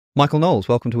Michael Knowles,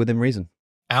 welcome to Within Reason.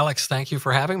 Alex, thank you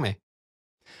for having me.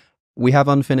 We have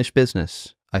unfinished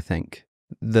business, I think.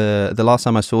 The last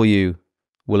time I saw you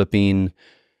will have been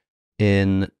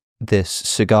in this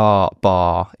cigar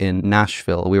bar in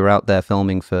Nashville. We were out there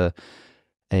filming for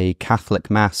a Catholic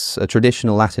Mass, a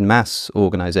traditional Latin Mass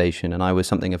organization, and I was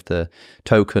something of the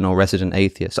token or resident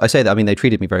atheist. I say that, I mean, they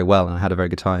treated me very well, and I had a very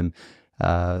good time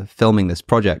filming this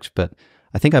project, but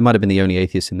I think I might have been the only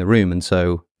atheist in the room, and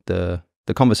so the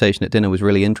conversation at dinner was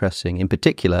really interesting, in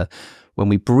particular, when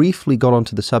we briefly got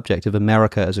onto the subject of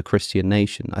America as a Christian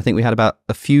nation. I think we had about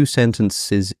a few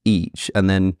sentences each, and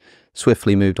then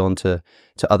swiftly moved on to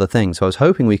other things. So I was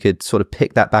hoping we could sort of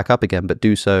pick that back up again, but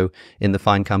do so in the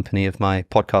fine company of my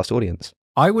podcast audience.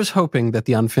 I was hoping that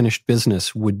the unfinished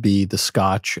business would be the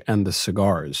scotch and the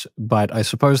cigars, but I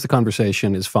suppose the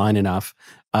conversation is fine enough.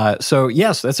 So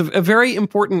yes, that's a very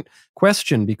important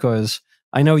question, because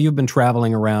I know you've been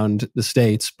traveling around the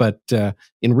States, but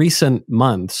in recent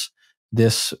months,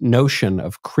 this notion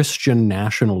of Christian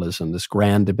nationalism, this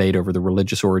grand debate over the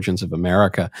religious origins of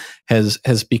America,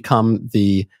 has become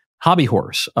the hobby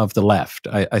horse of the left.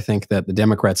 I think that the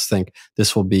Democrats think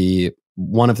this will be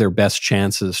one of their best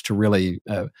chances to really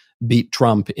beat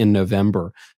Trump in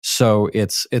November. So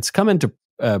it's come into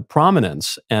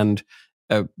prominence, and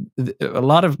a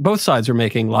lot of both sides are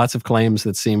making lots of claims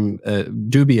that seem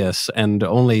dubious and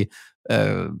only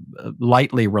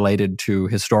lightly related to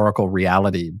historical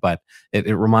reality. But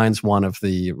it reminds one of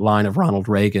the line of Ronald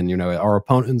Reagan, you know, our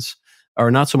opponents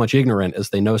are not so much ignorant as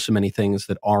they know so many things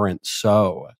that aren't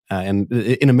so. And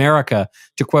in America,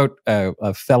 to quote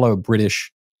a fellow British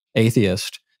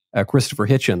atheist, Christopher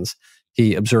Hitchens,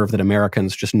 he observed that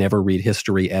Americans just never read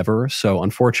history ever. So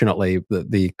unfortunately,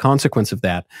 the consequence of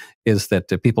that is that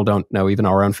people don't know even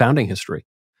our own founding history.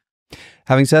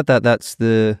 Having said that, that's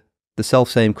the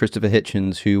self-same Christopher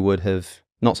Hitchens who would have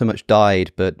not so much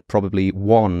died, but probably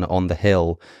won on the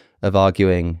hill of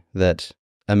arguing that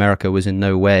America was in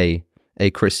no way a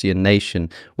Christian nation.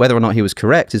 Whether or not he was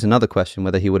correct is another question.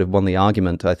 Whether he would have won the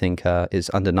argument, I think, is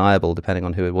undeniable, depending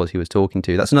on who it was he was talking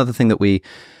to. That's another thing that we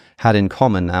had in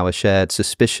common, our shared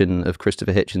suspicion of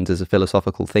Christopher Hitchens as a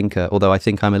philosophical thinker, although I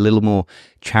think I'm a little more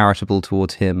charitable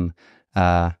towards him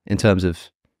in terms of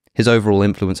his overall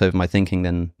influence over my thinking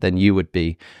than you would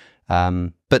be.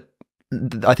 But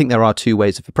I think there are two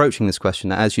ways of approaching this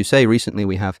question. As you say, recently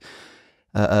we have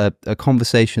a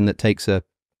conversation that takes let's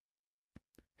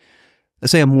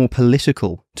say, a more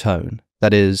political tone.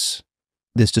 That is,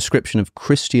 this description of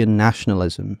Christian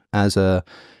nationalism as a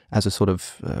sort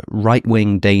of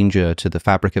right-wing danger to the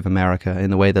fabric of America, in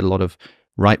the way that a lot of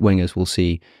right-wingers will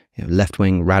see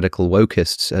left-wing radical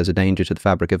wokists as a danger to the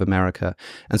fabric of America.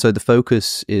 And so the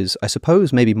focus is, I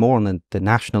suppose, maybe more on the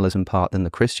nationalism part than the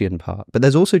Christian part. But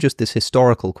there's also just this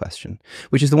historical question,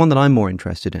 which is the one that I'm more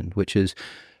interested in, which is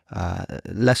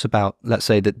less about, let's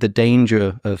say, the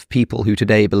danger of people who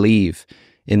today believe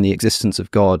in the existence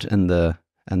of God and the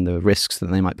risks that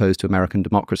they might pose to American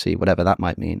democracy, whatever that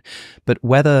might mean, but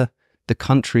whether the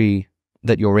country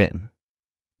that you're in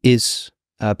is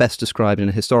best described in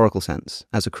a historical sense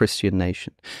as a Christian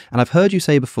nation. And I've heard you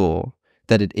say before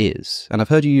that it is, and I've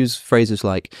heard you use phrases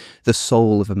like the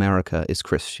soul of America is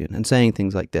Christian, and saying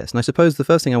things like this. And I suppose the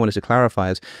first thing I wanted to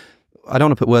clarify is, I don't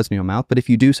want to put words in your mouth, but if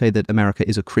you do say that America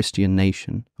is a Christian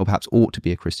nation, or perhaps ought to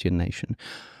be a Christian nation,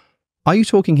 are you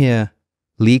talking here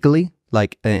legally,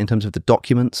 like in terms of the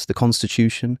documents, the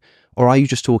Constitution, or are you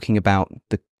just talking about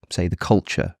the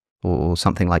culture or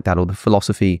something like that, or the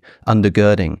philosophy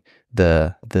undergirding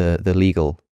the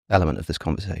legal element of this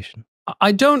conversation?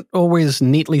 I don't always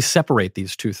neatly separate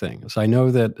these two things. I know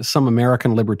that some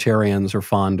American libertarians are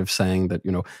fond of saying that,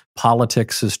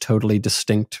 politics is totally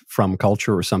distinct from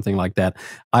culture or something like that.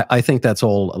 I think that's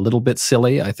all a little bit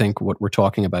silly. I think what we're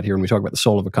talking about here when we talk about the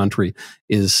soul of a country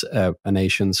is a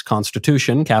nation's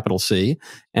constitution, capital C,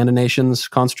 and a nation's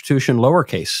constitution,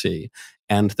 lowercase c.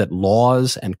 And that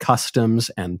laws and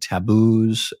customs and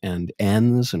taboos and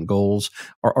ends and goals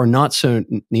are not so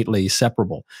neatly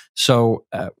separable. So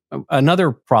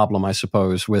another problem, I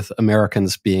suppose, with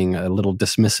Americans being a little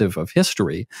dismissive of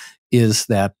history is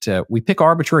that we pick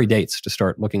arbitrary dates to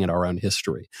start looking at our own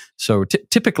history. So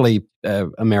typically,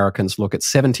 Americans look at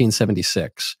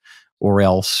 1776, or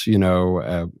else,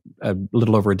 a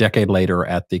little over a decade later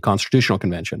at the Constitutional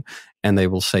Convention, and they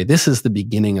will say, this is the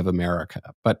beginning of America.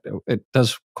 But it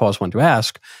does cause one to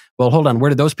ask, well, hold on, where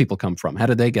did those people come from? How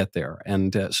did they get there?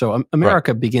 And so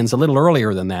America begins a little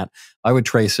earlier than that. I would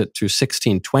trace it to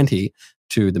 1620,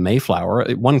 to the Mayflower.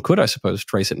 One could, I suppose,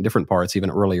 trace it in different parts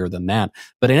even earlier than that.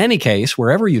 But in any case,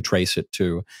 wherever you trace it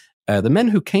to, the men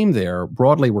who came there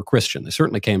broadly were Christian. They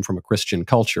certainly came from a Christian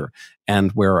culture.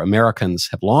 And where Americans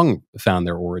have long found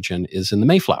their origin is in the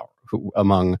Mayflower,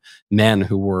 among men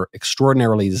who were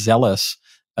extraordinarily zealous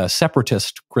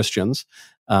separatist Christians.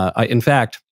 In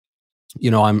fact,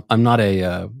 I'm not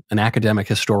an academic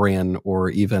historian or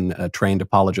even a trained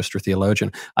apologist or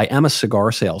theologian. I am a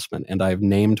cigar salesman, and I've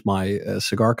named my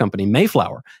cigar company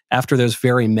Mayflower after those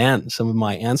very men. Some of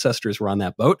my ancestors were on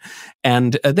that boat,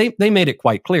 and they made it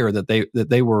quite clear that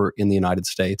they were in the United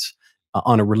States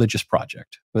on a religious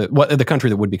project, the country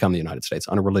that would become the United States,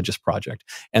 on a religious project.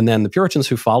 And then the Puritans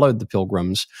who followed the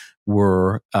Pilgrims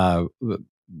were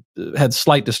had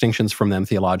slight distinctions from them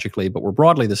theologically, but were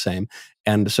broadly the same.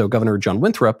 And so Governor John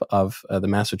Winthrop of the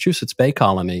Massachusetts Bay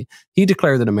Colony, he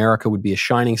declared that America would be a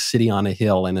shining city on a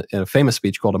hill in a famous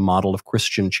speech called A Model of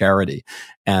Christian Charity.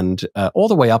 And all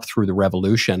the way up through the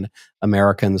Revolution,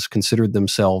 Americans considered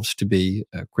themselves to be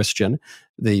Christian.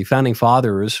 The Founding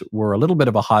Fathers were a little bit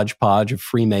of a hodgepodge of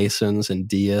Freemasons and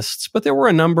deists, but there were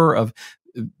a number of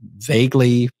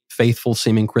vaguely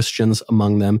faithful-seeming Christians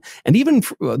among them, and even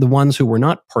the ones who were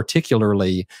not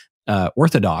particularly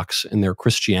orthodox in their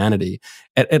Christianity,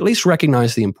 at least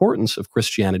recognize the importance of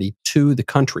Christianity to the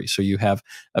country. So you have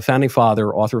a founding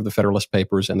father, author of the Federalist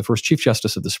Papers, and the first Chief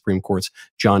Justice of the Supreme Court,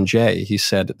 John Jay. He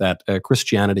said that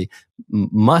Christianity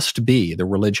must be the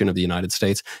religion of the United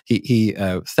States. He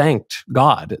thanked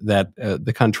God that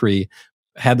the country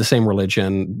had the same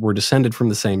religion, were descended from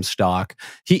the same stock.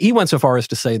 He went so far as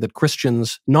to say that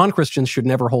non-Christians should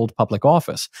never hold public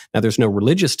office. Now, there's no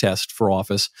religious test for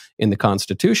office in the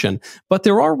Constitution, but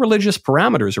there are religious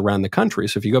parameters around the country.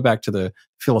 So if you go back to the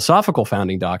philosophical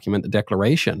founding document, the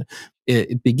Declaration,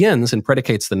 it begins and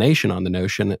predicates the nation on the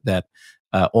notion that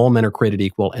all men are created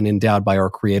equal and endowed by our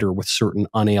Creator with certain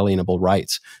unalienable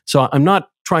rights. So I'm not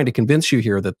trying to convince you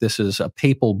here that this is a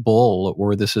papal bull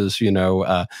or this is,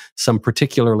 some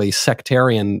particularly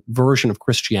sectarian version of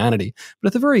Christianity. But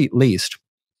at the very least,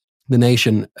 the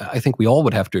nation, I think we all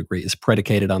would have to agree, is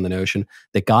predicated on the notion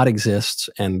that God exists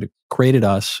and created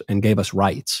us and gave us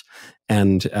rights.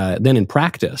 And then in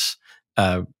practice,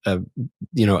 America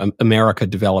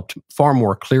developed far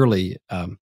more clearly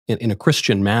in a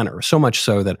Christian manner, so much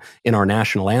so that in our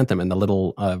national anthem, in the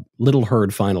little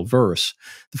heard final verse,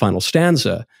 the final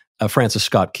stanza, Francis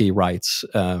Scott Key writes,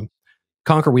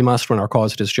 "Conquer we must when our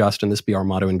cause it is just, and this be our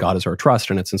motto, and God is our trust,"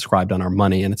 and it's inscribed on our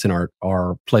money, and it's in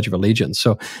our Pledge of Allegiance.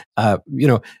 So, I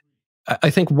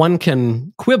think one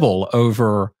can quibble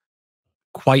over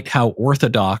quite how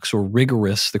orthodox or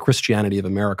rigorous the Christianity of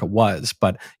America was,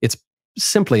 but it's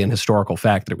simply an historical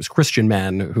fact that it was Christian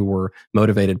men who were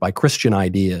motivated by Christian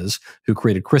ideas, who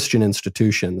created Christian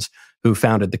institutions, who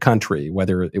founded the country,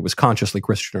 whether it was consciously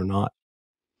Christian or not.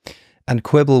 And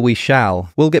quibble we shall.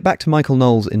 We'll get back to Michael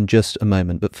Knowles in just a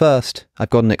moment, but first,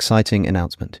 I've got an exciting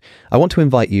announcement. I want to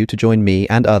invite you to join me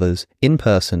and others in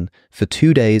person for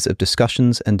 2 days of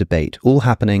discussions and debate, all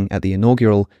happening at the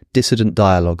inaugural Dissident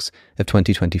Dialogues of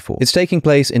 2024. It's taking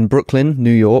place in Brooklyn,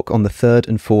 New York on the 3rd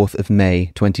and 4th of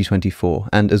May 2024,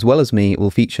 and as well as me,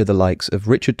 will feature the likes of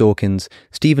Richard Dawkins,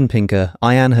 Steven Pinker,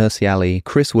 Ayaan Hirsi Ali,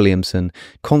 Chris Williamson,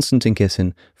 Konstantin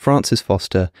Kisin, Francis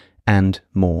Foster, and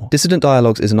more. Dissident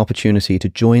Dialogues is an opportunity to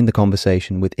join the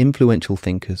conversation with influential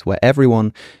thinkers where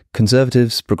everyone,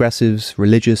 conservatives, progressives,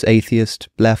 religious, atheist,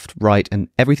 left, right, and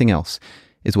everything else,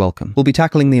 is welcome. We'll be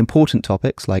tackling the important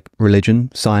topics like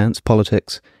religion, science,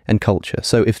 politics, and culture.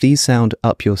 So if these sound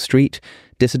up your street,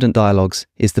 Dissident Dialogues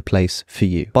is the place for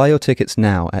you. Buy your tickets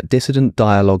now at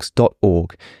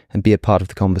dissidentdialogues.org and be a part of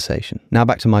the conversation. Now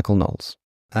back to Michael Knowles.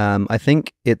 I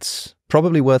think it's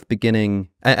probably worth beginning,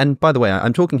 and by the way,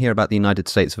 I'm talking here about the United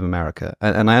States of America,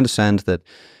 and I understand that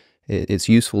it's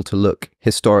useful to look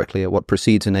historically at what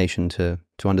precedes a nation to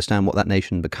understand what that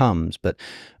nation becomes, but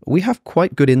we have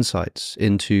quite good insights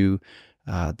into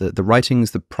the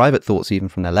writings, the private thoughts, even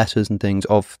from their letters and things,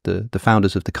 of the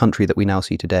founders of the country that we now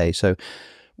see today. So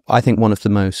I think one of the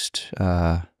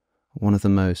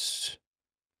most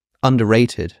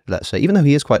underrated, let's say, even though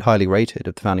he is quite highly rated,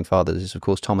 of the founding fathers is, of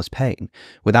course, Thomas Paine,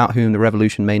 without whom the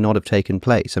revolution may not have taken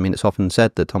place. I mean, it's often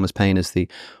said that Thomas Paine is the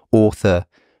author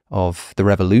of the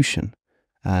revolution,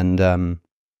 and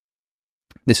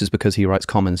this is because he writes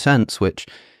Common Sense, which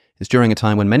is during a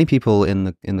time when many people in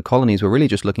the colonies were really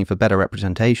just looking for better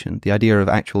representation. The idea of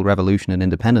actual revolution and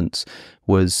independence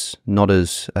was not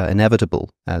as inevitable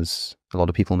as a lot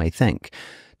of people may think.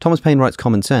 Thomas Paine writes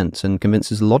Common Sense and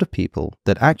convinces a lot of people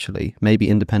that actually maybe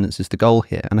independence is the goal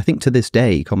here. And I think to this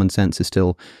day, Common Sense is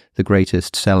still the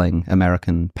greatest selling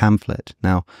American pamphlet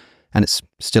now, and it's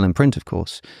still in print, of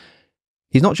course.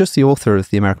 He's not just the author of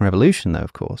the American Revolution, though,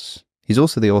 of course. He's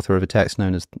also the author of a text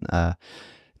known as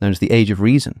The Age of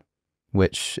Reason,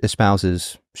 which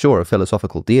espouses, sure, a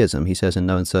philosophical deism. He says in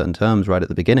no uncertain terms right at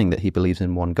the beginning that he believes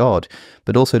in one God,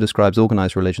 but also describes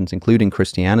organized religions, including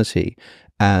Christianity,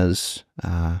 as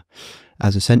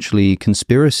essentially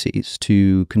conspiracies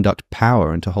to conduct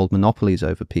power and to hold monopolies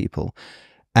over people.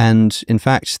 And in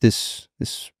fact, this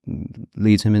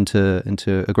leads him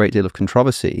into a great deal of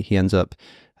controversy. He ends up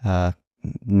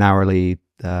narrowly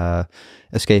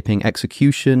escaping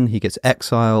execution. He gets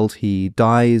exiled, he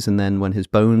dies, and then when his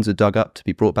bones are dug up to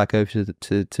be brought back over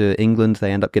to England,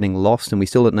 they end up getting lost, and we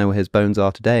still don't know where his bones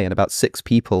are today, and about 6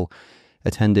 people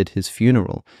attended his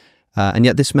funeral. And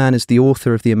yet this man is the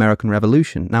author of the American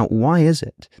Revolution. Now, why is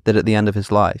it that at the end of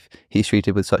his life he's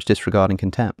treated with such disregard and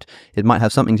contempt? It might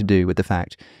have something to do with the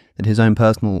fact that his own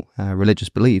personal religious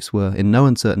beliefs were, in no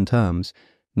uncertain terms,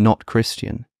 not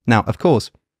Christian. Now, of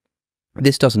course,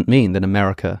 this doesn't mean that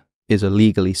America is a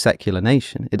legally secular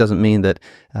nation. It doesn't mean that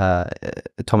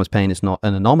Thomas Paine is not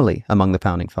an anomaly among the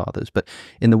Founding Fathers. But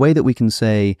in the way that we can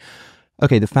say,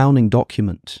 okay, the founding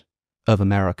document of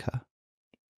America,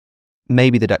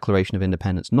 maybe the Declaration of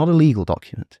Independence, not a legal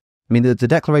document. I mean, the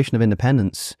Declaration of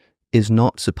Independence is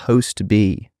not supposed to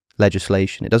be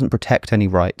legislation. It doesn't protect any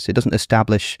rights. It doesn't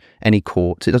establish any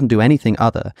courts. It doesn't do anything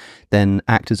other than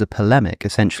act as a polemic,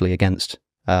 essentially, against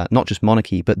not just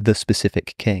monarchy, but the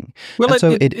specific king. Well,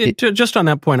 just on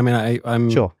that point, I mean, I'm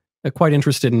sure. Quite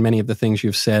interested in many of the things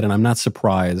you've said, and I'm not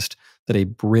surprised that a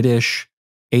British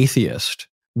atheist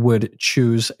would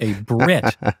choose a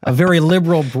Brit, a very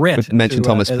liberal Brit, mention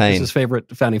Thomas Paine as his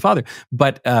favorite founding father.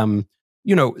 But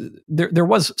you know, there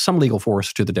was some legal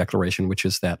force to the Declaration, which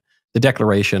is that the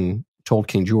Declaration told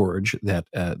King George that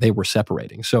they were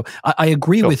separating. So I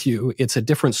agree with you. It's a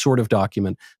different sort of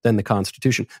document than the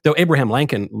Constitution. Though Abraham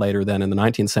Lincoln later then in the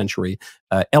 19th century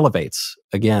elevates,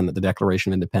 again, the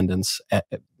Declaration of Independence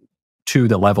to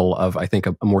the level of, I think,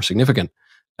 a more significant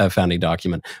founding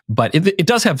document. But it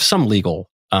does have some legal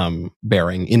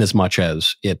bearing in as much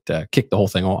as it kicked the whole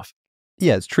thing off.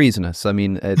 Yeah, it's treasonous. I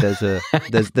mean, there's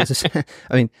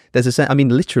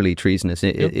literally treasonous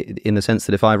in the sense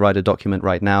that if I write a document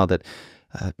right now that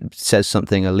says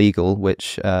something illegal,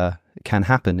 which can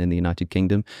happen in the United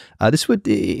Kingdom, this would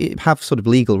have sort of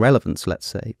legal relevance, let's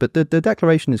say. But the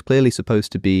Declaration is clearly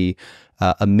supposed to be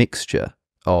a mixture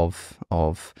of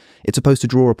it's supposed to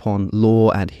draw upon law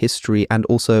and history and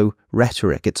also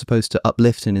rhetoric. It's supposed to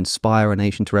uplift and inspire a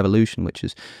nation to revolution, which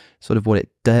is sort of what it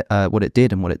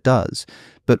did and what it does.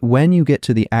 But when you get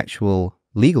to the actual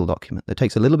legal document, it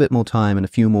takes a little bit more time and a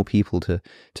few more people to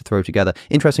throw together.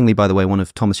 Interestingly, by the way, one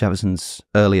of Thomas Jefferson's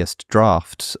earliest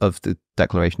drafts of the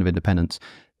Declaration of Independence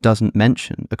doesn't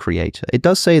mention a creator. It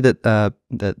does say that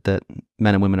that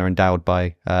men and women are endowed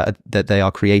by that they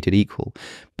are created equal,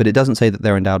 but it doesn't say that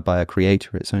they're endowed by a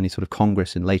creator. It's only sort of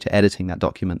Congress in later editing that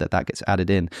document that gets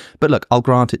added in. But look, I'll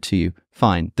grant it to you.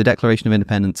 Fine, the Declaration of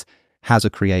Independence has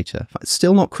a creator. It's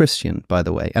still not Christian, by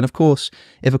the way. And of course,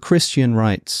 if a Christian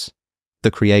writes the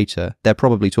creator, they're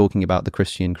probably talking about the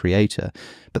Christian creator.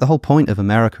 But the whole point of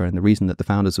America and the reason that the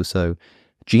founders were so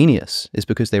genius is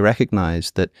because they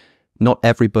recognized that not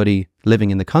everybody living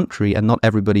in the country and not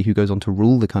everybody who goes on to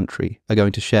rule the country are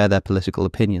going to share their political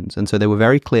opinions. And so they were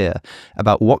very clear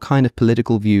about what kind of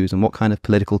political views and what kind of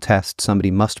political tests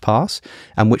somebody must pass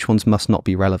and which ones must not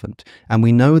be relevant. And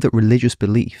we know that religious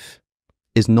belief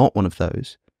is not one of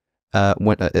those,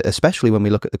 especially when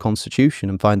we look at the Constitution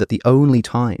and find that the only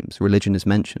times religion is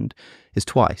mentioned is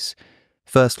twice.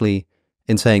 Firstly,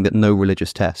 in saying that no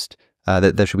religious test,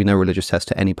 that there should be no religious test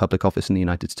to any public office in the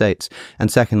United States.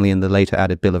 And secondly, in the later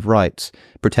added Bill of Rights,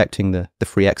 protecting the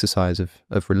free exercise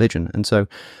of religion. And so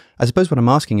I suppose what I'm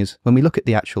asking is, when we look at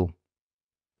the actual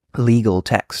legal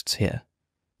texts here,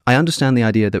 I understand the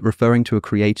idea that referring to a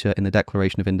creator in the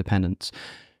Declaration of Independence,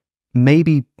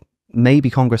 maybe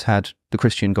Congress had the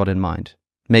Christian God in mind.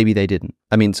 Maybe they didn't.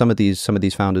 I mean, some of these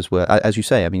founders were, as you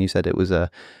say, I mean, you said it was a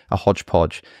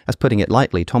hodgepodge. As putting it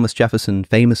lightly, Thomas Jefferson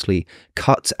famously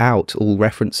cuts out all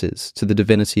references to the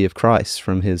divinity of Christ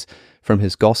from his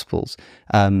Gospels.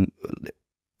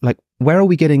 Like, where are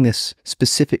we getting this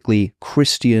specifically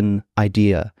Christian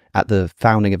idea at the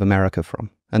founding of America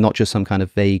from? And not just some kind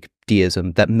of vague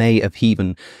deism that may have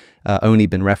even only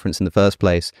been referenced in the first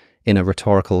place in a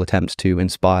rhetorical attempt to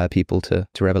inspire people to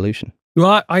revolution.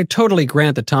 Well, I totally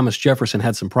grant that Thomas Jefferson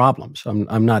had some problems.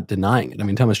 I'm not denying it. I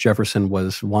mean, Thomas Jefferson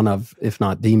was one of, if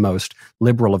not the most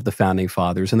liberal of the founding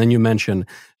fathers. And then you mention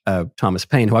Thomas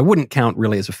Paine, who I wouldn't count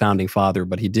really as a founding father,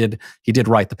 but he did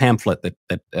write the pamphlet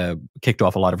that kicked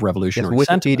off a lot of revolutionary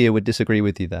sentiment. Wikipedia would disagree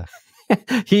with you there.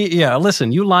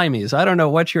 Listen, you limeys, I don't know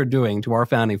what you're doing to our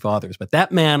founding fathers, but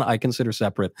that man I consider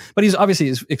separate. But he's obviously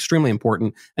is extremely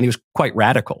important, and he was quite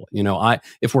radical.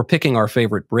 If we're picking our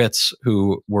favorite Brits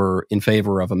who were in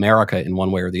favor of America in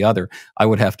one way or the other, I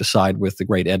would have to side with the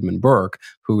great Edmund Burke,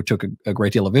 who took a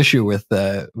great deal of issue with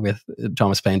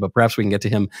Thomas Paine. But perhaps we can get to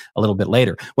him a little bit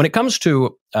later. When it comes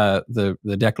to the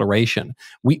Declaration,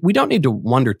 we don't need to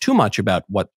wonder too much about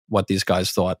what these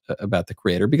guys thought about the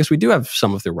Creator, because we do have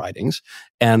some of their writings.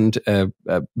 And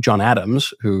John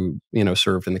Adams, who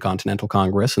served in the Continental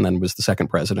Congress and then was the second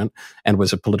president and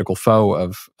was a political foe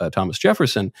of Thomas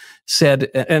Jefferson, said,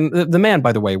 and the man,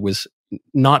 by the way, was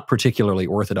not particularly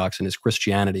orthodox in his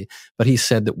Christianity, but he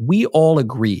said that we all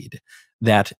agreed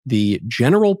that the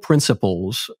general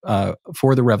principles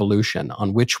for the revolution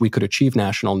on which we could achieve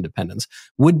national independence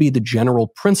would be the general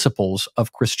principles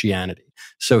of Christianity.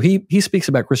 So he speaks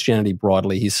about Christianity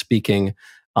broadly. He's speaking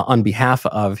on behalf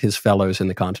of his fellows in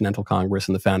the Continental Congress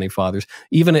and the Founding Fathers.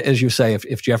 Even as you say,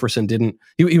 if Jefferson didn't,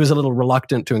 he was a little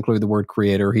reluctant to include the word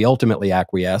Creator. He ultimately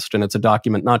acquiesced, and it's a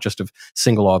document not just of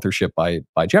single authorship by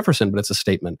Jefferson, but it's a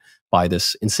statement by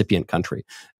this incipient country.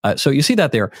 So you see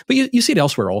that there, but you see it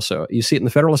elsewhere also. You see it in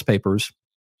the Federalist Papers.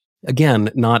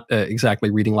 Again, not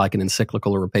exactly reading like an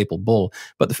encyclical or a papal bull,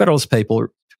 but the Federalist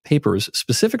Papers,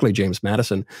 specifically James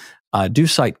Madison, do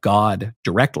cite God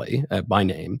directly by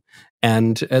name.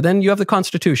 And then you have the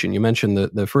Constitution. You mentioned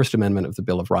the First Amendment of the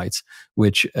Bill of Rights,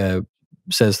 which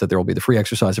says that there will be the free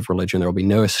exercise of religion. There will be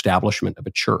no establishment of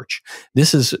a church.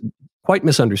 This is quite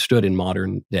misunderstood in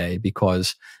modern day,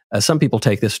 because some people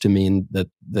take this to mean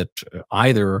that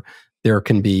either there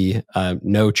can be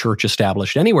no church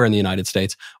established anywhere in the United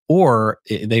States, or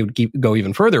they would go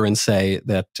even further and say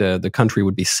that the country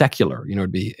would be secular.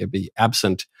 It'd be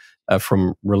absent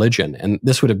from religion, and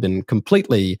this would have been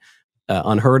completely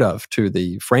unheard of to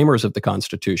the framers of the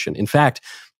Constitution. In fact,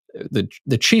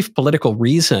 the chief political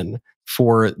reason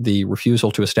for the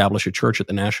refusal to establish a church at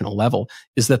the national level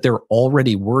is that there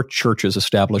already were churches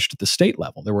established at the state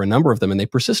level. There were a number of them, and they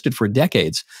persisted for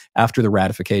decades after the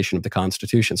ratification of the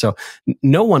Constitution. So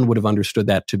no one would have understood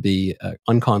that to be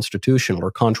unconstitutional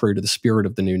or contrary to the spirit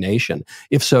of the new nation.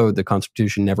 If so, the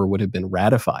Constitution never would have been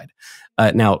ratified.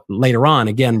 Now, later on,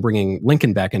 again, bringing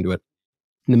Lincoln back into it,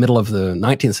 in the middle of the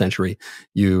 19th century,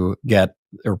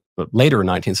 or later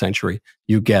 19th century,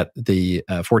 you get the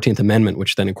 14th Amendment,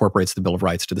 which then incorporates the Bill of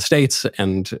Rights to the states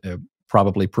and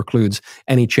probably precludes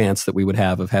any chance that we would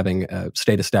have of having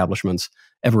state establishments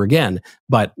ever again.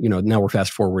 But, now we're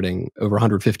fast forwarding over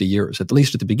 150 years. At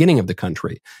least at the beginning of the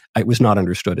country, it was not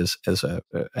understood as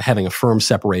having a firm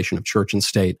separation of church and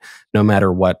state, no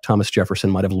matter what Thomas Jefferson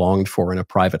might have longed for in a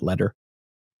private letter.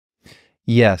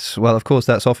 Yes, well, of course,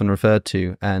 that's often referred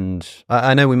to, and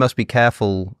I know we must be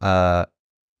careful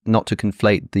not to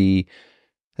conflate the,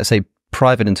 let's say,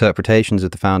 private interpretations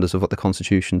of the founders of what the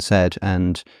Constitution said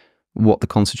and what the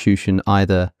Constitution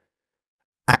either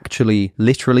actually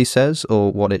literally says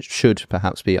or what it should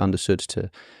perhaps be understood to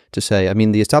say. I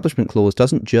mean, the Establishment Clause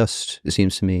doesn't just, it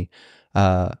seems to me,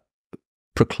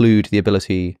 preclude the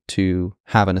ability to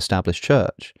have an established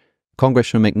church. Congress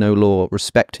shall make no law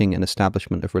respecting an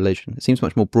establishment of religion. It seems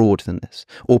much more broad than this,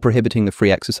 or prohibiting the free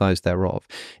exercise thereof.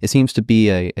 It seems to be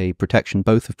a protection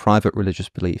both of private religious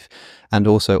belief and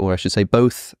also, or I should say,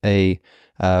 both a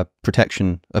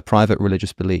protection of private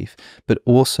religious belief, but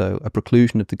also a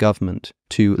preclusion of the government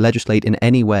to legislate in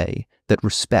any way that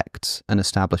respects an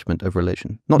establishment of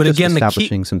religion, not just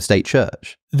establishing some state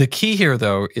church. The key here,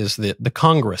 though, is the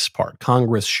Congress part.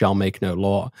 Congress shall make no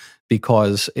law,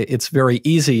 because it's very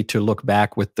easy to look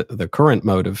back with the current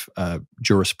mode of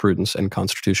jurisprudence and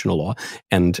constitutional law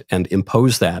and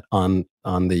impose that on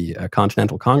the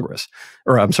Continental Congress,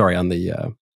 or I'm sorry, on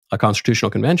the a constitutional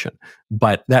convention.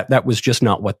 But that was just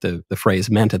not what the phrase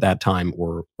meant at that time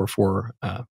or for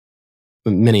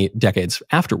many decades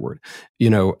afterward.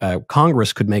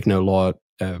 Congress could make no law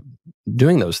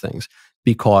doing those things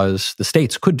because the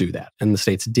states could do that, and the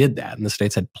states did that, and the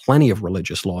states had plenty of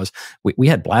religious laws. We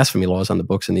had blasphemy laws on the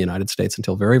books in the United States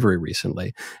until very, very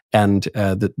recently, and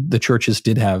the churches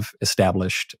did have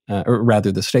established, or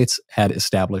rather the states had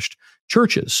established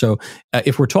churches. So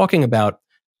if we're talking about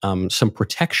some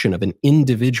protection of an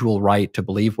individual right to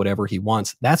believe whatever he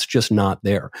wants, that's just not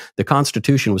there. The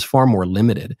Constitution was far more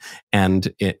limited.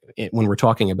 And when we're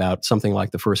talking about something like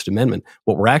the First Amendment,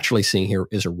 what we're actually seeing here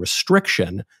is a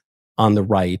restriction on the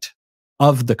right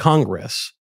of the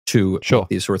Congress to make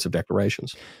these sorts of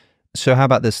declarations. So how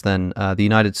about this then? The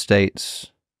United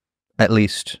States, at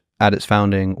least at its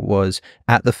founding, was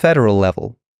at the federal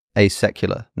level a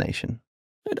secular nation.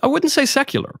 I wouldn't say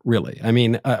secular, really. I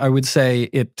mean, I would say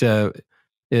it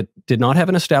It did not have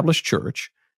an established church.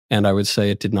 And I would say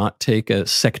it did not take a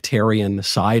sectarian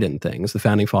side in things. The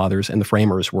founding fathers and the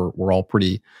framers were all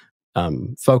pretty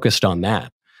focused on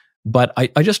that. But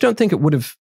I just don't think it would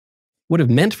have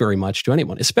meant very much to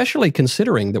anyone, especially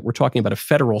considering that we're talking about a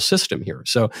federal system here.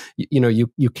 So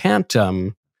you can't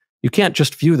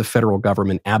just view the federal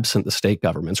government absent the state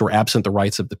governments or absent the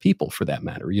rights of the people, for that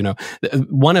matter.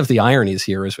 One of the ironies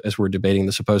here, as we're debating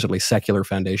the supposedly secular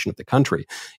foundation of the country,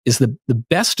 is the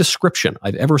best description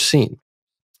I've ever seen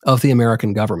of the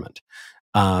American government,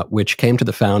 which came to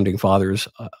the founding fathers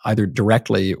either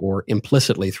directly or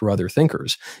implicitly through other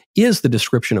thinkers, is the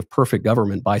description of perfect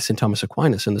government by St. Thomas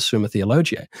Aquinas in the Summa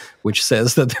Theologiae, which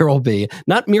says that there will be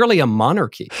not merely a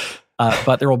monarchy,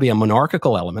 but there will be a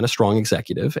monarchical element, a strong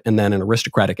executive, and then an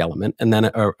aristocratic element, and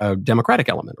then a democratic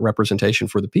element, a representation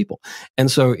for the people. And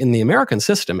so in the American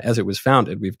system, as it was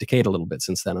founded, we've decayed a little bit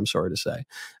since then, I'm sorry to say,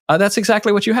 that's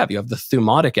exactly what you have. You have the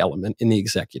thumotic element in the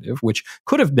executive, which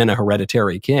could have been a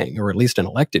hereditary king, or at least an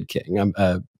elected king.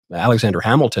 Alexander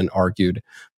Hamilton argued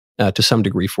to some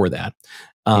degree for that.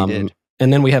 He did.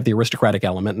 And then we have the aristocratic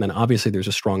element, and then obviously there's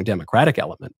a strong democratic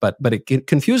element. But it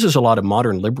confuses a lot of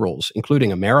modern liberals,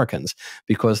 including Americans,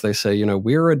 because they say,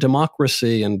 we're a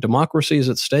democracy and democracy is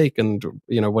at stake and,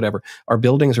 whatever. Our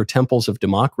buildings are temples of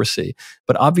democracy.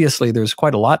 But obviously there's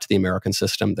quite a lot to the American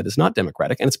system that is not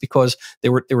democratic. And it's because they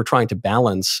were trying to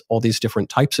balance all these different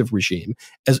types of regime,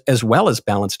 as well as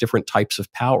balance different types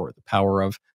of power, the power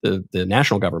of the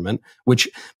national government, which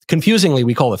confusingly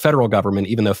we call the federal government,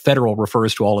 even though federal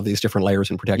refers to all of these different layers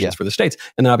and protections for the states,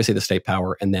 and then obviously the state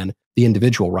power, and then the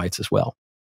individual rights as well.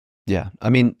 Yeah,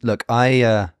 I mean, look,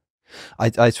 I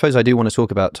suppose I do want to talk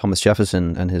about Thomas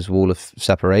Jefferson and his wall of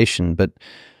separation, but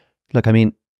look, I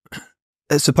mean,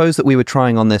 suppose that we were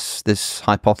trying on this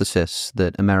hypothesis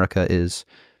that America is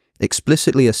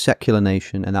explicitly a secular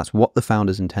nation, and that's what the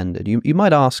founders intended. You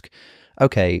might ask,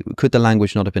 okay, could the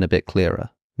language not have been a bit clearer?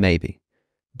 Maybe.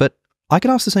 But I could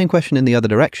ask the same question in the other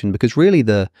direction, because really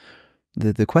the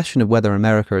question of whether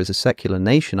America is a secular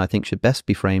nation, I think, should best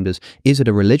be framed as, is it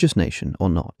a religious nation or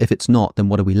not? If it's not, then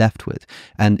what are we left with?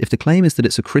 And if the claim is that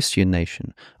it's a Christian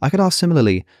nation, I could ask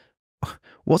similarly,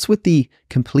 what's with the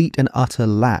complete and utter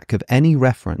lack of any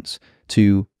reference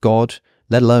to God,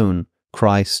 let alone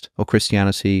Christ or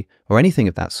Christianity or anything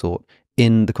of that sort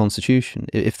in the Constitution?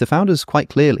 If the founders quite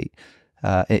clearly,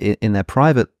 in their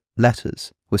private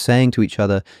letters, were saying to each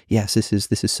other, yes, this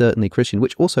is certainly Christian,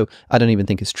 which also I don't even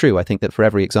think is true. I think that for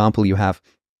every example you have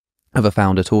of a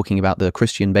founder talking about the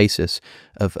Christian basis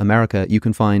of America, you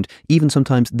can find even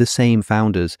sometimes the same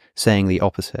founders saying the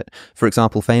opposite. For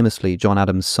example, famously, John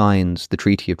Adams signs the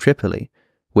Treaty of Tripoli,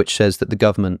 which says that the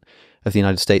government of the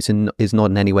United States is not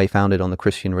in any way founded on the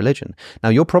Christian religion. Now,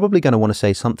 you're probably going to want to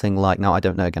say something like, now, I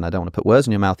don't know, again, I don't want to put words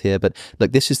in your mouth here, but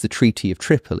look, this is the Treaty of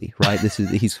Tripoli, right? This is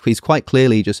he's quite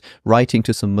clearly just writing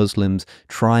to some Muslims,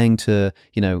 trying to,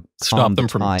 stop them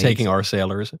from taking our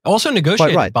sailors. Also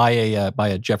negotiated by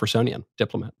a Jeffersonian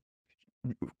diplomat.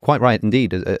 Quite right,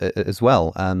 indeed, as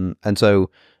well. And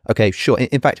so, okay, sure.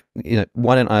 In fact,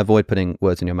 why don't I avoid putting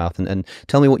words in your mouth and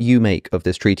tell me what you make of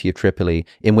this Treaty of Tripoli,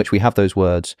 in which we have those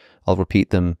words. I'll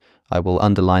repeat them. I will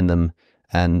underline them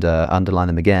and underline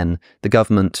them again. The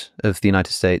government of the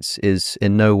United States is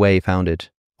in no way founded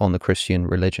on the Christian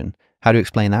religion. How do you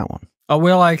explain that one? Oh,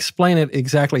 well, I explain it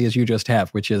exactly as you just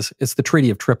have, which is it's the Treaty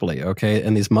of Tripoli, okay?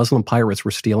 And these Muslim pirates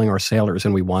were stealing our sailors,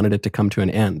 and we wanted it to come to an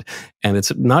end. And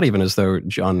it's not even as though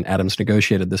John Adams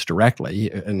negotiated this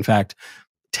directly. In fact,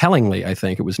 tellingly, I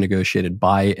think it was negotiated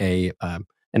by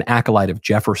an acolyte of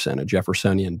Jefferson, a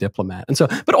Jeffersonian diplomat. And so,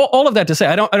 but all of that to say,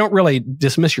 I don't really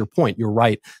dismiss your point. You're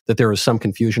right that there was some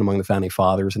confusion among the founding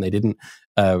fathers, and they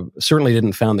certainly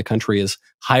didn't found the country as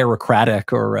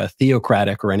hierocratic or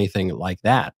theocratic or anything like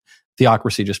that.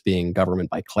 Theocracy just being government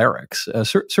by clerics.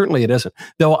 Certainly it isn't.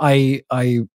 Though I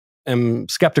am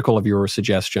skeptical of your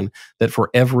suggestion that for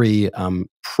every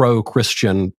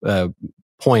pro-Christian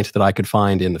point that I could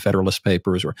find in the Federalist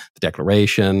Papers or the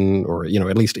Declaration, or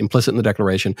at least implicit in the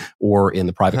Declaration, or in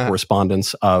the private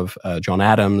correspondence of John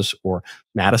Adams or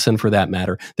Madison, for that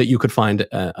matter, that you could find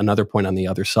another point on the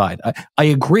other side. I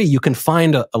agree. You can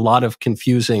find a lot of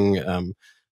confusing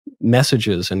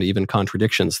messages and even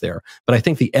contradictions there, but I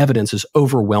think the evidence is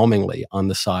overwhelmingly on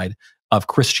the side of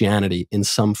Christianity in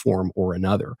some form or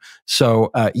another.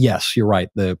 So yes, you're right.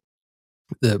 The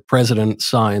president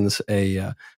signs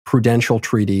a prudential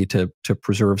treaty to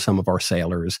preserve some of our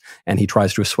sailors, and he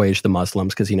tries to assuage the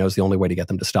Muslims because he knows the only way to get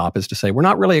them to stop is to say, we're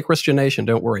not really a Christian nation,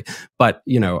 don't worry. But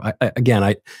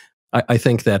I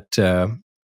think that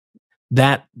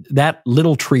that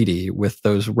little treaty with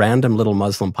those random little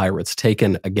Muslim pirates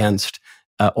taken against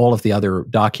all of the other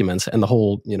documents and the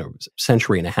whole,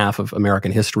 century and a half of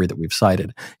American history that we've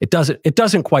cited, it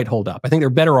doesn't quite hold up. I think there are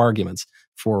better arguments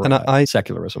for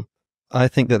secularism. I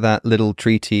think that little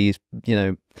treaty,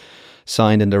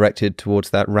 signed and directed towards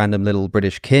that random little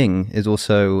British king is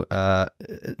also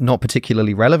not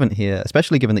particularly relevant here,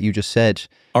 especially given that you just said.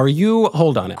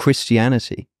 Hold on.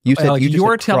 Christianity. You said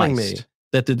you're telling me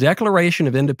that the Declaration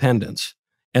of Independence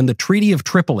and the Treaty of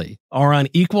Tripoli are on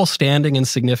equal standing and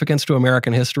significance to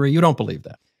American history? You don't believe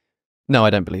that? No, I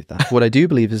don't believe that. What I do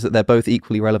believe is that they're both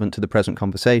equally relevant to the present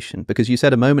conversation, because you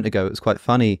said a moment ago, it was quite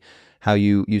funny how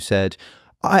you said,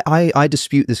 I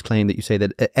dispute this claim that you say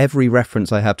that every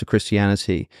reference I have to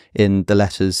Christianity in the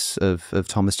letters of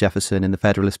Thomas Jefferson, in the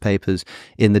Federalist Papers,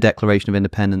 in the Declaration of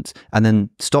Independence, and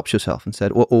then stops yourself and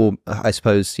said, or I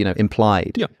suppose,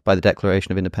 implied by the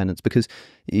Declaration of Independence, because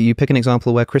you pick an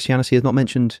example where Christianity is not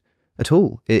mentioned at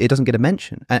all. It doesn't get a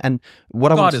mention. And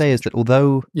what I want to say is that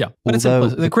although it's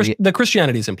implicit. The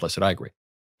Christianity is implicit, I agree.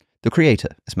 The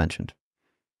Creator is mentioned.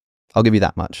 I'll give you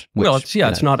that much. Which,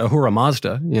 it's not Ahura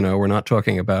Mazda. We're not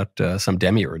talking about some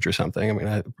demiurge or something. I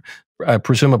mean,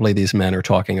 presumably these men are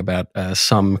talking about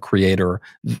some creator,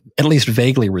 at least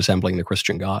vaguely resembling the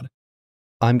Christian God.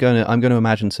 I'm going to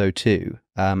imagine so too.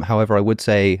 However, I would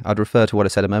say I'd refer to what I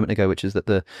said a moment ago, which is that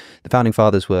the founding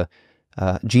fathers were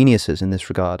geniuses in this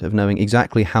regard of knowing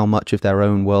exactly how much of their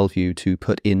own worldview to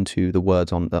put into the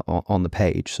words on the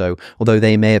page. So, although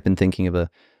they may have been thinking of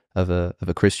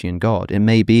a Christian God, it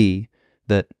may be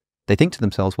that they think to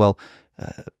themselves, well,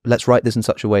 let's write this in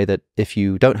such a way that if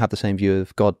you don't have the same view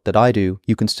of God that I do,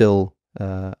 you can still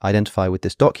identify with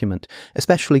this document,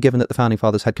 especially given that the founding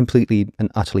fathers had completely and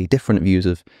utterly different views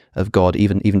of God,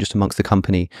 even just amongst the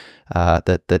company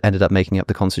that ended up making up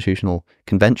the Constitutional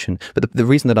Convention. But the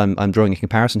reason that I'm drawing a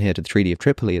comparison here to the Treaty of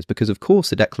Tripoli is because, of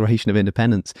course, the Declaration of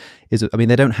Independence is, I mean,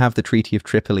 they don't have the Treaty of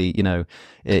Tripoli,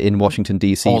 in Washington,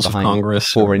 D.C. Halls behind of Congress,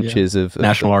 4 inches of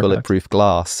bulletproof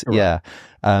glass. Right. Yeah.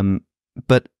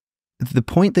 But the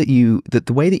point that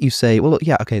the way that you say, well,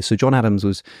 yeah, okay, so John Adams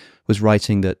was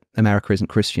writing that America isn't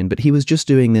Christian, but he was just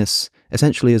doing this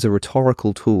essentially as a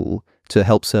rhetorical tool to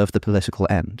help serve the political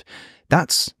end.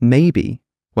 That's maybe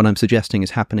what I'm suggesting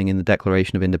is happening in the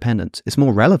Declaration of Independence. It's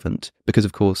more relevant because,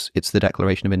 of course, it's the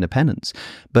Declaration of Independence.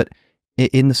 But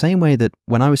in the same way that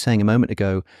when I was saying a moment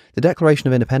ago, the Declaration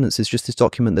of Independence is just this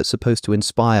document that's supposed to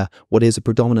inspire what is a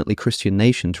predominantly Christian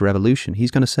nation to revolution, he's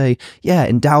going to say, yeah,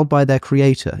 endowed by their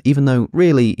creator, even though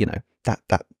really,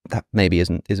 that maybe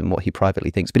isn't what he privately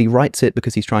thinks, but he writes it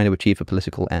because he's trying to achieve a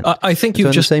political end. I think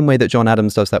in the same way that John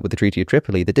Adams does that with the Treaty of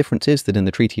Tripoli, the difference is that in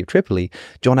the Treaty of Tripoli,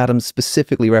 John Adams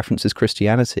specifically references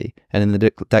Christianity, and in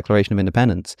the Declaration of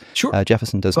Independence,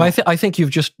 Jefferson does not. I think you've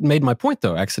just made my point,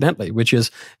 though, accidentally, which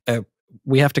is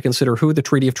we have to consider who the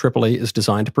Treaty of Tripoli is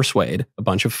designed to persuade, a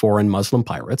bunch of foreign Muslim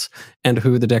pirates, and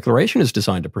who the Declaration is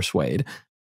designed to persuade.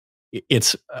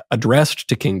 It's addressed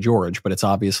to King George, but it's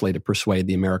obviously to persuade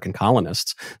the American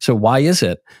colonists. So why is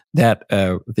it that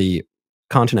the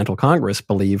Continental Congress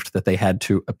believed that they had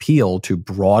to appeal to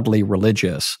broadly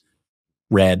religious,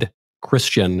 red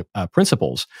Christian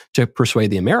principles to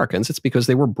persuade the Americans? It's because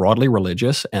they were broadly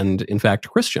religious and, in fact,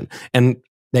 Christian. And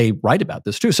they write about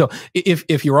this too. So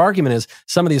if your argument is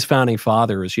some of these founding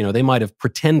fathers, they might have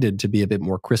pretended to be a bit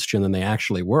more Christian than they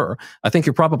actually were, I think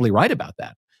you're probably right about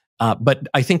that. But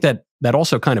I think that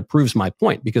also kind of proves my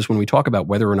point, because when we talk about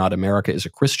whether or not America is a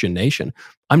Christian nation,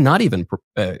 I'm not even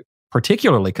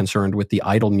particularly concerned with the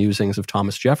idle musings of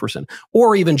Thomas Jefferson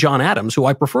or even John Adams, who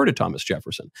I prefer to Thomas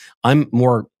Jefferson. I'm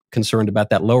more concerned about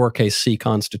that lowercase c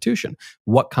Constitution.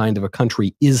 What kind of a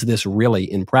country is this really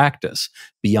in practice,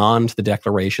 beyond the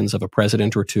declarations of a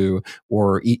president or two,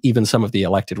 or even some of the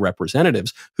elected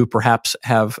representatives who perhaps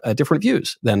have different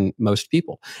views than most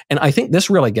people? And I think this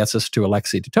really gets us to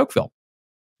Alexis de Tocqueville,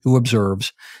 who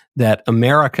observes that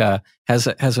America has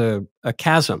a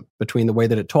chasm between the way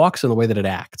that it talks and the way that it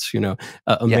acts.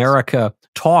 America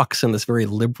talks in this very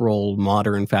liberal,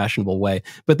 modern, fashionable way,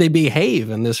 but they behave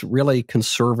in this really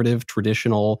conservative,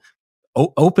 traditional,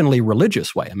 openly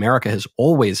religious way. America has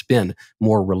always been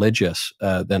more religious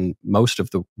than most of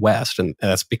the West, and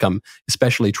that's become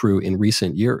especially true in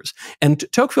recent years. And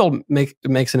Tocqueville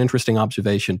makes an interesting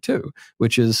observation too,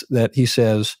 which is that he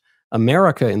says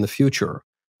America in the future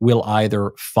will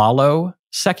either follow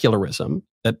secularism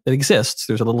that exists.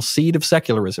 There's a little seed of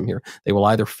secularism here. They will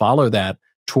either follow that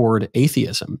toward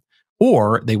atheism,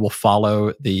 or they will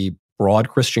follow the broad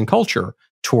Christian culture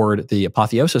toward the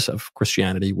apotheosis of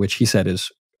Christianity, which he said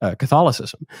is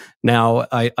Catholicism. Now,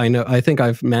 I think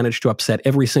I've managed to upset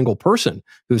every single person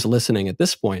who's listening at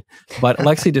this point, but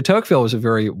Alexis de Tocqueville was a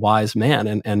very wise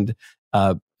man and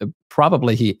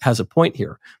probably he has a point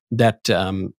here that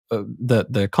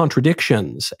the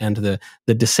contradictions and the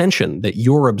dissension that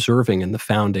you're observing in the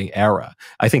founding era,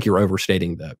 I think you're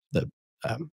overstating the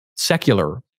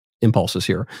secular impulses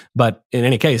here, but in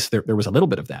any case, there was a little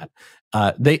bit of that.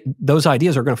 Those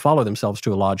ideas are going to follow themselves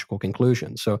to a logical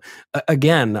conclusion. So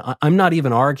again, I'm not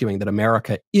even arguing that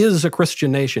America is a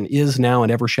Christian nation, is now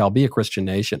and ever shall be a Christian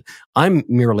nation. I'm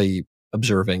merely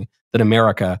observing that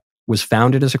America was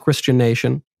founded as a Christian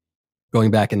nation, going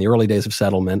back in the early days of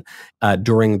settlement.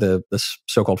 During the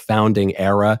so-called founding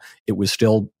era, it was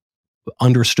still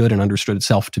understood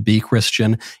itself to be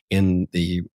Christian. In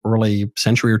the early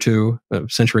century or two,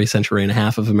 century and a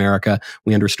half of America,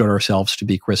 we understood ourselves to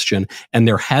be Christian. And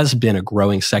there has been a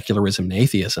growing secularism and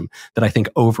atheism that I think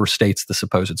overstates the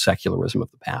supposed secularism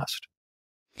of the past.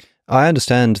 I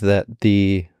understand that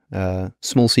the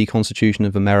small c Constitution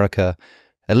of America,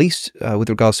 at least with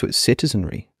regards to its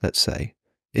citizenry, let's say,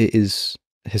 is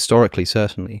historically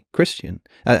certainly Christian.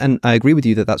 And I agree with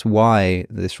you that that's why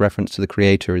this reference to the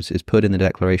Creator is put in the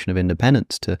Declaration of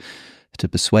Independence to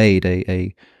persuade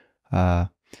a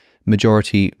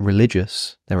majority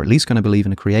religious. They're at least going to believe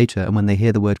in a Creator, and when they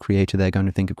hear the word Creator, they're going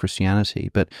to think of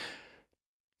Christianity.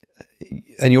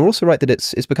 And you're also right that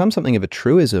it's become something of a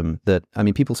truism that, I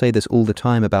mean, people say this all the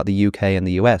time about the UK and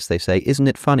the US. They say, isn't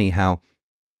it funny how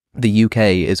the UK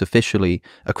is officially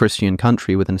a Christian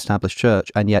country with an established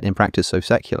church, and yet in practice so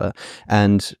secular,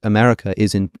 and America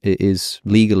is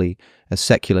legally a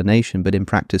secular nation, but in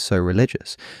practice so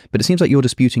religious. But it seems like you're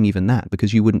disputing even that,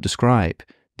 because you wouldn't describe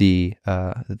the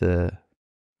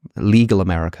legal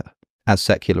America as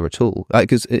secular at all.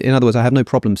 Because in other words, I have no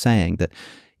problem saying that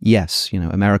yes,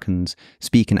 Americans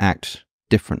speak and act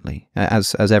differently,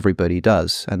 as everybody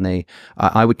does, and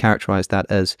I would characterize that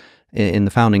as, in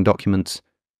the founding documents,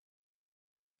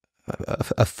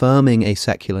 affirming a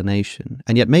secular nation,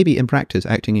 and yet maybe in practice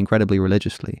acting incredibly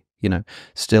religiously,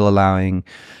 still allowing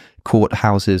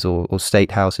courthouses or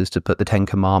state houses to put the Ten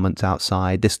Commandments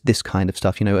outside, this kind of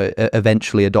stuff,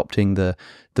 eventually adopting the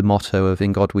motto of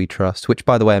 "In God We Trust," which,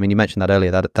 by the way, I mean, you mentioned that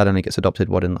earlier, that only gets adopted,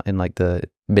 in like the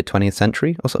mid-20th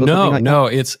century or something like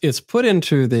that? It's put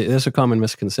into there's a common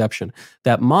misconception.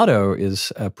 That motto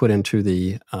is put into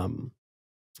the,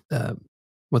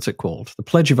 what's it called? The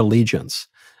Pledge of Allegiance.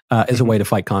 As a way to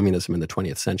fight communism in the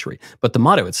 20th century. But the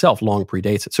motto itself long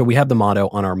predates it. So we have the motto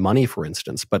on our money, for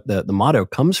instance, but the motto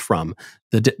comes from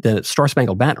the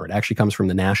Star-Spangled Banner. It actually comes from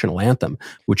the national anthem,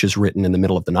 which is written in the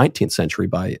middle of the 19th century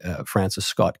by Francis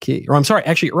Scott Key. Or I'm sorry,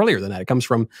 actually earlier than that. It comes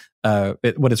from,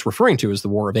 what it's referring to is the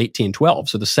War of 1812.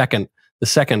 So the second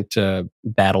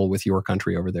battle with your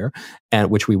country over there,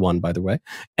 and which we won, by the way.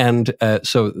 And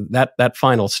so that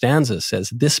final stanza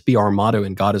says, "This be our motto,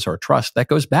 and God is our trust." That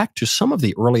goes back to some of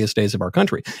the earliest days of our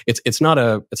country. It's not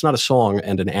a song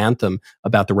and an anthem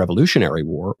about the Revolutionary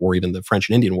War or even the French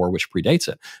and Indian War, which predates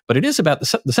it, but it is about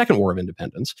the Second War of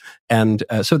Independence. And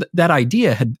so that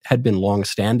idea had been long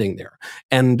standing there.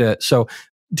 And so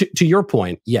to your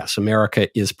point, yes, America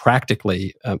is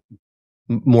practically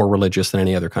more religious than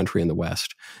any other country in the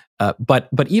West. But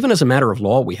even as a matter of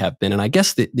law, we have been, and I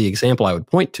guess the example I would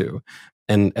point to,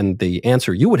 and the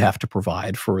answer you would have to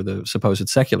provide for the supposed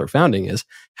secular founding, is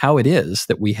how it is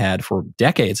that we had, for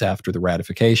decades after the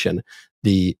ratification,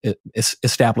 the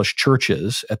established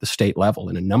churches at the state level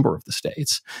in a number of the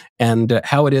states, and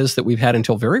how it is that we've had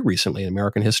until very recently in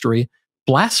American history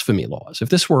blasphemy laws. If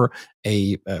this were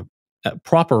a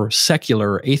proper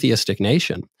secular atheistic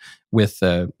nation with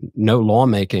no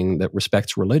lawmaking that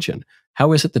respects religion,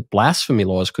 how is it that blasphemy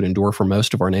laws could endure for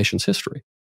most of our nation's history?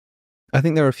 I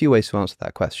think there are a few ways to answer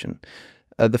that question.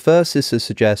 The first is to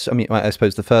suggest, I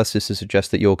suppose the first is to suggest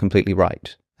that you're completely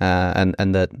right,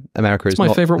 and that America is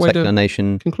not a secular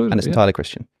nation, and it's entirely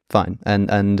Christian. Fine,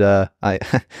 and I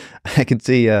can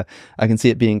see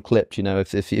it being clipped.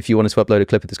 If you wanted to upload a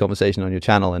clip of this conversation on your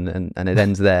channel, and it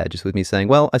ends there, just with me saying,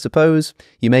 "Well, I suppose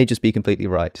you may just be completely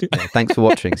right. Thanks for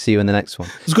watching. See you in the next one."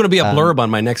 There's going to be a blurb on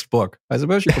my next book. I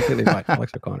suppose you're completely right,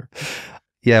 Alex O'Connor.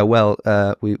 Yeah, well,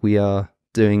 we are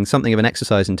doing something of an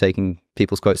exercise in taking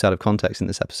people's quotes out of context in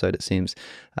this episode, it seems.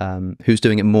 Who's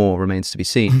doing it more remains to be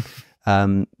seen.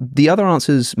 The other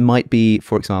answers might be,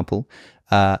 for example,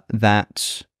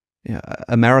 that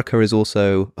America is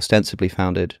also ostensibly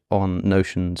founded on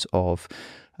notions of,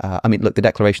 look, the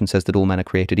Declaration says that all men are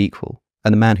created equal,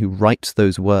 and the man who writes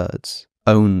those words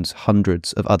owns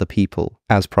hundreds of other people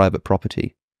as private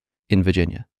property in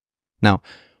Virginia. Now,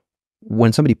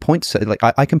 when somebody points,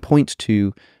 I can point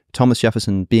to Thomas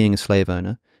Jefferson being a slave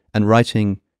owner and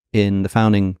writing in the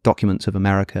founding documents of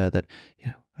America that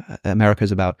America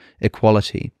is about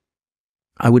equality.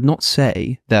 I would not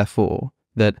say, therefore,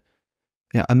 that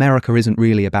America isn't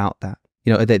really about that.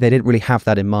 They didn't really have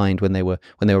that in mind when they were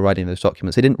writing those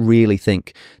documents. They didn't really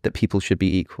think that people should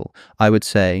be equal. I would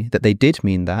say that they did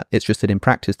mean that. It's just that in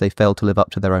practice they failed to live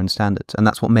up to their own standards, and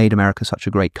that's what made America such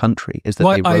a great country. Is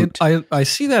that they wrote. I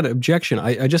see that objection.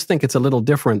 I just think it's a little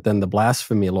different than the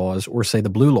blasphemy laws, or say the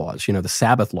blue laws. The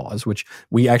Sabbath laws, which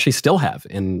we actually still have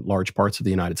in large parts of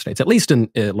the United States, at least in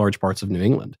large parts of New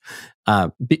England.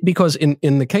 Because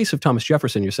in the case of Thomas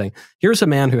Jefferson, you're saying here's a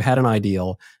man who had an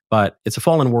ideal, but it's a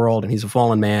fallen world and he's a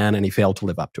fallen man and he failed to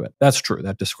live up to it. That's true.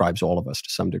 That describes all of us to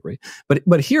some degree.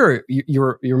 But here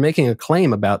you're making a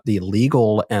claim about the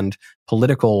legal and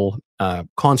political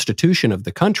constitution of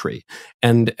the country.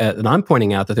 And I'm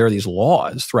pointing out that there are these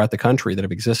laws throughout the country that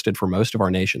have existed for most of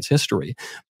our nation's history.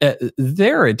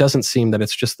 There, it doesn't seem that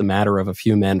it's just the matter of a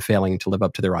few men failing to live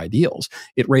up to their ideals.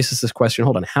 It raises this question,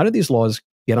 hold on, how did these laws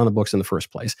get on the books in the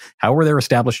first place? How were there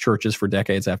established churches for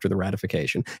decades after the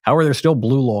ratification? How are there still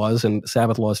blue laws and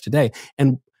Sabbath laws today?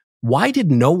 And why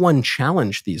did no one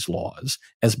challenge these laws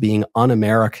as being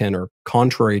un-American or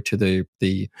contrary to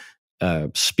the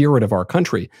spirit of our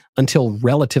country until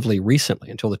relatively recently,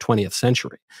 until the 20th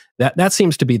century? That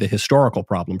seems to be the historical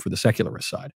problem for the secularist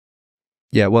side.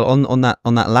 Yeah, well, on that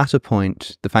latter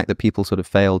point, the fact that people sort of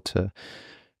failed to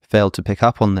pick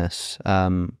up on this.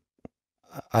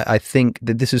 I think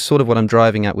that this is sort of what I'm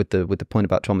driving at with the point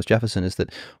about Thomas Jefferson, is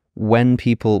that when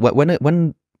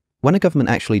a government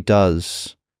actually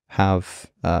does have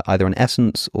either an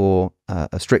essence or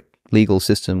a strict legal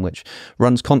system which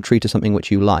runs contrary to something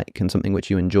which you like and something which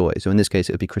you enjoy. So in this case,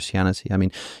 it would be Christianity. I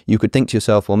mean, you could think to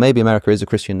yourself, well, maybe America is a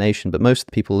Christian nation, but most of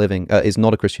the people living is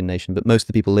not a Christian nation, but most of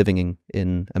the people living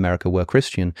in America were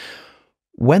Christian.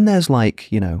 When there's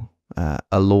a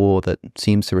law that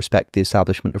seems to respect the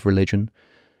establishment of religion,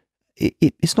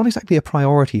 it's not exactly a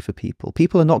priority for people.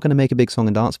 People are not going to make a big song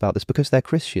and dance about this because they're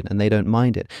Christian and they don't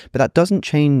mind it. But that doesn't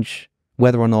change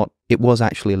whether or not it was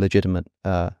actually a legitimate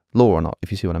law or not,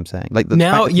 if you see what I'm saying. Like the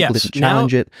fact that people didn't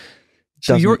challenge it.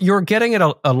 So you're getting at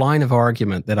a line of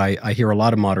argument that I hear a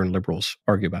lot of modern liberals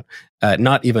argue about,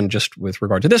 not even just with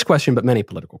regard to this question, but many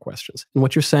political questions. And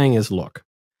what you're saying is, look,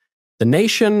 the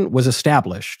nation was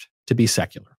established to be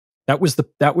secular. That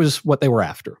was what they were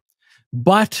after.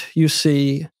 But you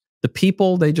see, the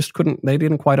people, they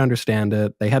didn't quite understand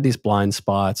it. They had these blind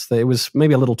spots. It was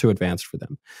maybe a little too advanced for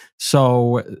them.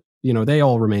 So, they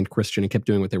all remained Christian and kept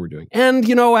doing what they were doing. And,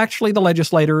 actually the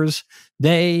legislators,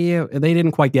 they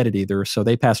didn't quite get it either. So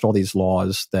they passed all these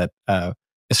laws that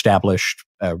established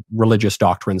religious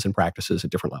doctrines and practices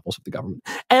at different levels of the government.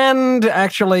 And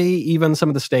actually, even some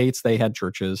of the states, they had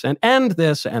churches and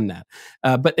this and that.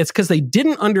 But it's because they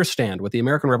didn't understand what the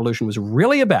American Revolution was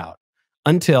really about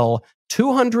until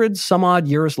 200 some odd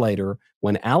years later,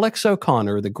 when Alex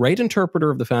O'Connor, the great interpreter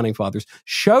of the Founding Fathers,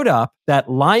 showed up, that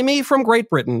limey from Great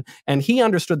Britain, and he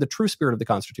understood the true spirit of the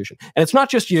Constitution. And it's not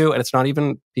just you, and it's not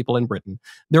even people in Britain.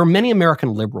 There are many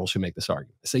American liberals who make this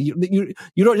argument. They say,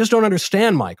 you don't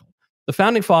understand, Michael. The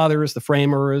Founding Fathers, the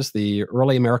framers, the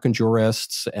early American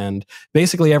jurists, and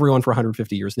basically everyone for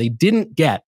 150 years, they didn't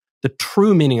get the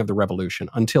true meaning of the revolution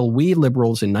until we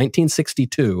liberals in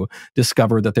 1962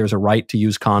 discovered that there's a right to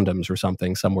use condoms or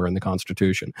something somewhere in the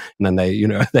Constitution. And then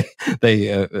they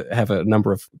have a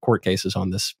number of court cases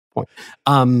on this point.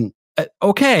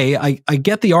 Okay, I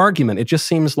get the argument. It just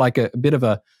seems like a bit of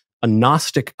a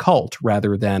Gnostic cult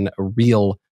rather than a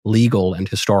real legal and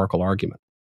historical argument.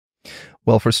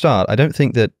 Well, for a start, I don't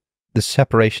think that the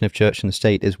separation of church and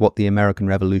state is what the American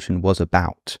Revolution was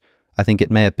about. I think it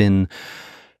may have been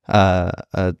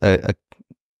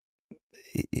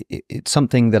it's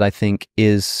something that I think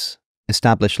is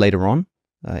established later on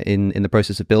in the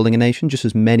process of building a nation, just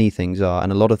as many things are,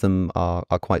 and a lot of them are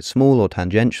quite small or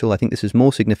tangential. I think this is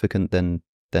more significant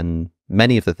than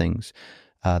many of the things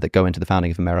that go into the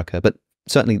founding of America, but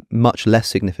certainly much less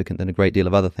significant than a great deal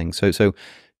of other things. So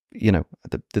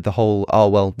the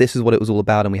whole, this is what it was all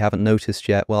about and we haven't noticed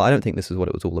yet. Well, I don't think this is what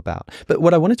it was all about. But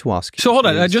what I wanted to ask you... So hold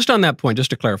on, just on that point, just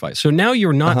to clarify. So now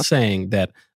you're not saying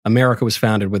that America was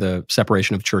founded with a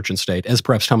separation of church and state, as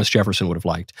perhaps Thomas Jefferson would have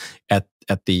liked at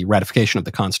the ratification of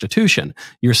the Constitution.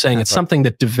 You're saying it's something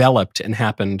that developed and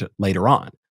happened later on.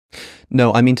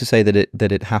 No, I mean to say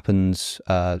that it happens,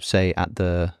 say, at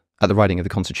the writing of the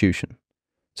Constitution.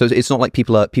 So it's not like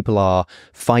people are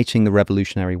fighting the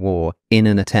Revolutionary War in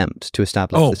an attempt to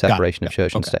establish the separation of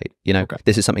church and state.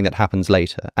 This is something that happens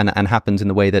later and happens in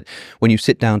the way that when you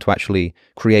sit down to actually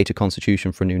create a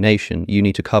constitution for a new nation, you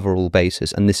need to cover all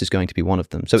bases, and this is going to be one of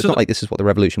them. So it's not like this is what the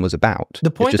revolution was about.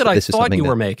 The point that I thought you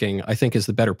were making, I think, is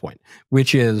the better point,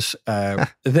 which is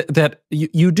that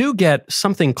you do get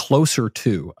something closer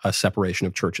to a separation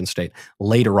of church and state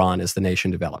later on as the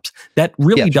nation develops. That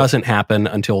really doesn't happen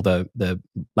until the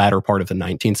latter part of the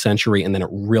 19th century, and then it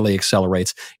really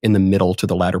accelerates in the middle to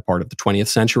the latter part of the 20th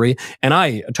century. And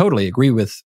I totally agree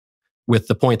with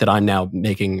the point that I'm now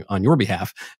making on your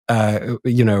behalf,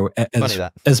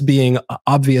 as being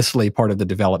obviously part of the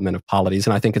development of polities.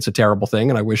 And I think it's a terrible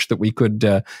thing, and I wish that we could,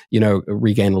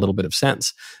 regain a little bit of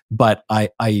sense. But I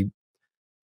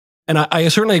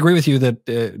certainly agree with you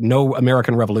that no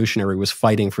American revolutionary was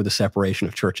fighting for the separation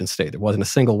of church and state. There wasn't a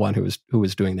single one who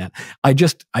was doing that. I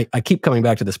keep coming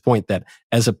back to this point that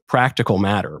as a practical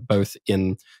matter, both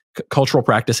in cultural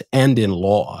practice and in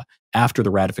law, after the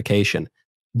ratification,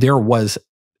 there was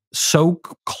so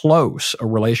close a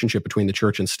relationship between the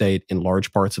church and state in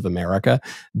large parts of America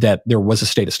that there was a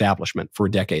state establishment for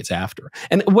decades after.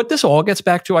 And what this all gets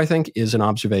back to, I think, is an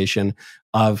observation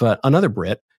of another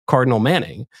Brit, Cardinal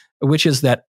Manning, which is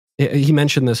that he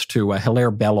mentioned this to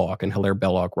Hilaire Belloc, and Hilaire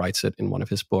Belloc writes it in one of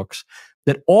his books,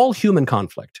 that all human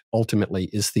conflict ultimately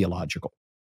is theological.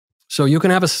 So you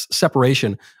can have a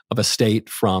separation of a state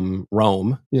from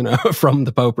Rome, from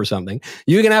the Pope or something.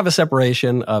 You can have a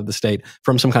separation of the state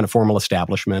from some kind of formal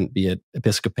establishment, be it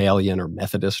Episcopalian or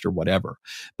Methodist or whatever.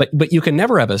 But you can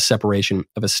never have a separation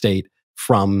of a state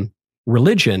from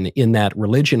religion, in that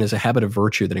religion is a habit of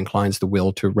virtue that inclines the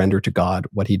will to render to God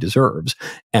what he deserves.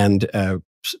 And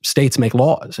states make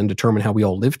laws and determine how we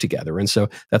all live together. And so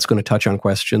that's going to touch on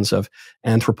questions of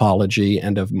anthropology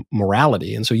and of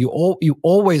morality. And so you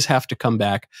always have to come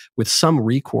back with some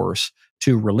recourse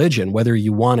to religion, whether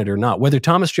you want it or not. Whether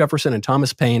Thomas Jefferson and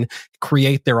Thomas Paine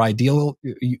create their ideal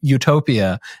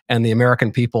utopia and the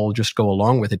American people just go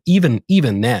along with it, even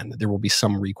then, there will be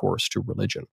some recourse to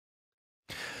religion.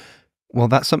 Well,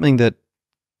 that's something that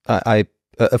I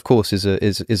of course, is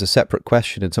a separate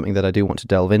question and something that I do want to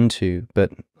delve into.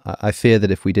 But I fear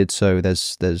that if we did so,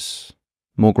 there's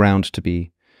more ground to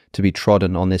be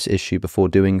trodden on this issue before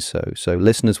doing so. So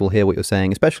listeners will hear what you're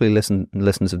saying, especially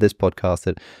listeners of this podcast,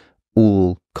 that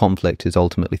all conflict is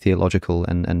ultimately theological,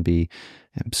 and be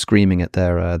screaming at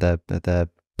their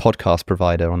podcast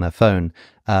provider on their phone.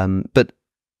 But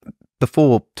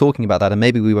before talking about that, and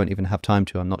maybe we won't even have time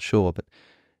to, I'm not sure, but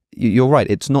you're right.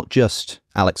 It's not just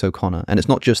Alex O'Connor, and it's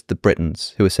not just the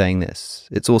Britons who are saying this.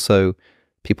 It's also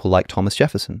people like Thomas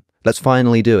Jefferson. Let's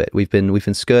finally do it. We've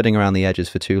been skirting around the edges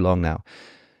for too long now.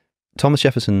 Thomas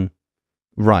Jefferson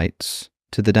writes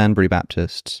to the Danbury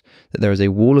Baptists that there is a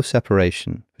wall of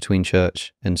separation between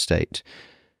church and state.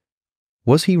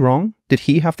 Was he wrong? Did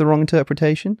he have the wrong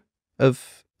interpretation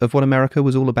of what America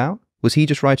was all about? Was he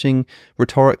just writing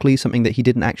rhetorically something that he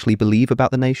didn't actually believe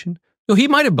about the nation? Well, he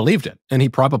might have believed it, and he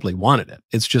probably wanted it.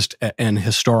 It's just an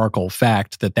historical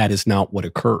fact that is not what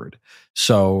occurred.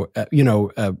 So,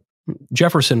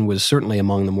 Jefferson was certainly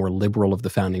among the more liberal of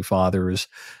the founding fathers.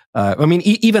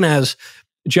 Even as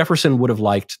Jefferson would have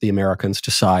liked the Americans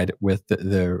to side with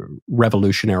the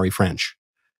revolutionary French,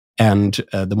 and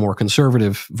the more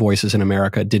conservative voices in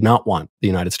America did not want the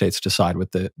United States to side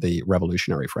with the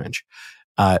revolutionary French.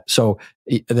 So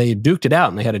they duked it out,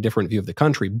 and they had a different view of the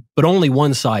country, but only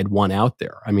one side won out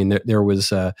there. I mean, there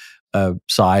was a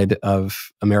side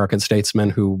of American statesmen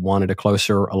who wanted a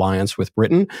closer alliance with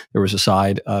Britain. There was a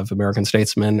side of American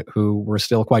statesmen who were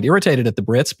still quite irritated at the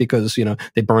Brits because,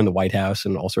 they burned the White House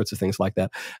and all sorts of things like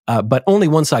that. But only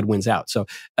one side wins out. So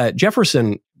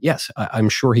Jefferson, yes, I'm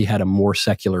sure he had a more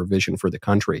secular vision for the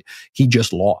country. He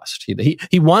just lost.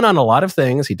 He won on a lot of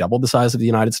things. He doubled the size of the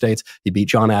United States. He beat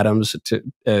John Adams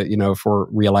for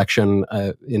re-election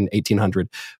in 1800.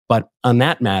 But on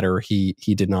that matter, he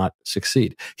did not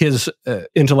succeed. His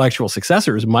intellectual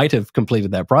successors might have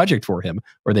completed that project for him,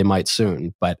 or they might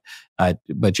soon. But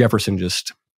Jefferson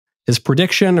his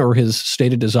prediction or his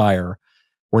stated desire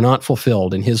were not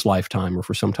fulfilled in his lifetime or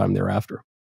for some time thereafter.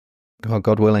 Well,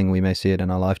 God willing, we may see it in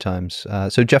our lifetimes.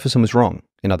 So Jefferson was wrong,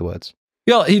 in other words.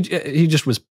 Yeah, he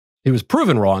was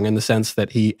proven wrong in the sense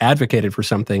that he advocated for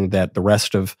something that the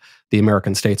rest of the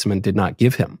American statesmen did not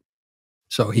give him.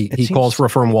 So he calls for a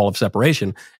firm wall of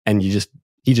separation, and he just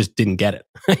didn't get it.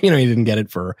 He didn't get it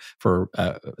for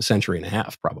a century and a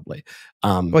half, probably.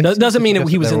 Doesn't mean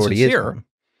he was insincere.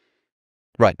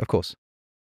 Right, of course.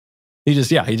 He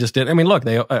just did. I mean, look,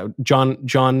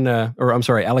 Alexander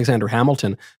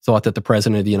Hamilton thought that the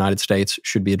president of the United States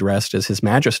should be addressed as His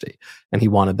Majesty, and he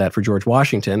wanted that for George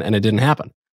Washington, and it didn't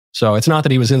happen. So it's not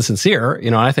that he was insincere.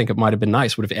 I think it might have been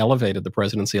nice, would have elevated the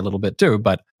presidency a little bit too,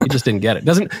 but he just didn't get it.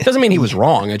 Doesn't mean he was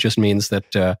wrong. It just means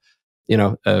that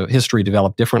history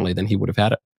developed differently than he would have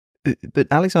had it. But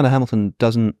Alexander Hamilton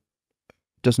doesn't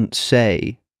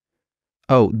say,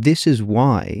 "Oh, this is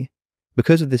why."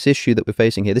 Because of this issue that we're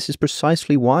facing here, this is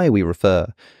precisely why we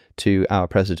refer to our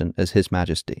president as His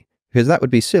Majesty. Because that would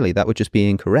be silly. That would just be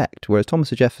incorrect. Whereas Thomas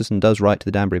Jefferson does write to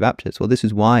the Danbury Baptists, well, this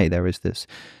is why there is this,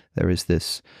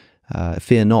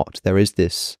 fear not, there is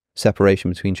this separation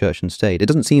between church and state. It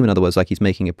doesn't seem, in other words, like he's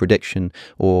making a prediction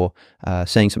or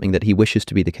saying something that he wishes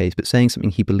to be the case, but saying something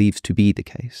he believes to be the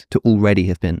case, to already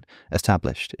have been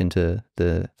established into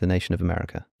the nation of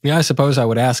America. Yeah, I suppose I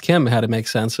would ask him how to make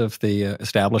sense of the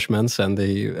establishments and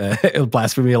the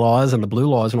blasphemy laws and the blue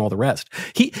laws and all the rest.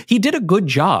 He did a good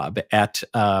job at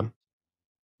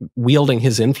wielding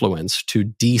his influence to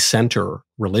decenter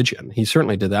religion. He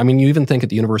certainly did that. I mean, you even think at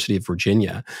the University of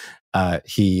Virginia,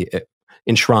 he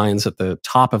enshrines at the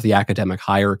top of the academic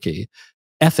hierarchy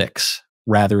ethics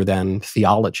rather than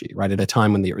theology, right? At a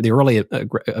time when the early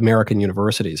American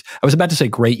universities, I was about to say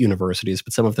great universities,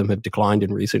 but some of them have declined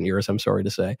in recent years, I'm sorry to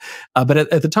say. But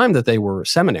at the time that they were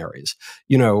seminaries,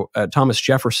 Thomas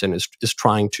Jefferson is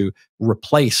trying to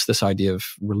replace this idea of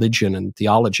religion and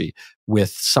theology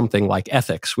with something like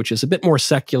ethics, which is a bit more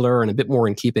secular and a bit more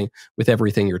in keeping with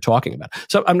everything you're talking about.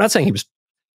 So I'm not saying he was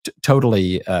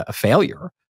totally a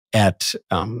failure at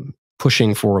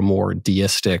pushing for a more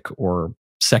deistic or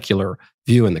secular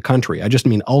view in the country. I just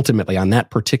mean ultimately on that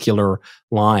particular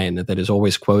line that is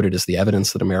always quoted as the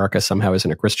evidence that America somehow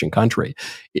isn't a Christian country.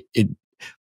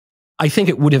 I think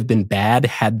it would have been bad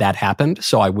had that happened.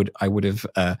 So I would have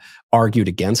argued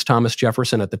against Thomas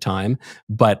Jefferson at the time,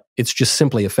 but it's just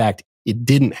simply a fact. It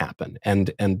didn't happen. And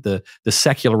the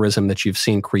secularism that you've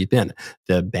seen creep in,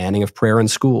 the banning of prayer in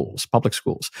schools, public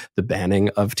schools, the banning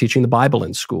of teaching the Bible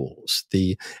in schools,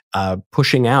 the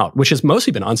pushing out, which has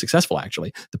mostly been unsuccessful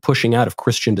actually, the pushing out of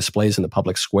Christian displays in the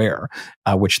public square,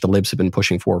 which the libs have been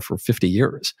pushing for 50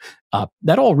 years.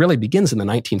 That all really begins in the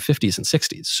 1950s and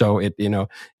 60s. So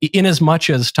in as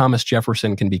much as Thomas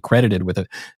Jefferson can be credited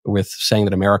with saying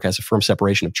that America has a firm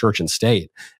separation of church and state,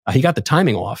 he got the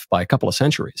timing off by a couple of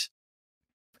centuries.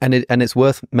 And it's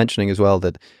worth mentioning as well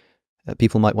that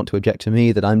people might want to object to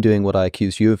me that I'm doing what I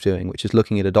accuse you of doing, which is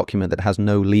looking at a document that has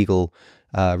no legal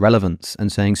relevance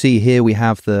and saying, see, here we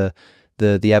have the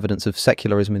evidence of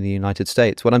secularism in the United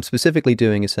States. What I'm specifically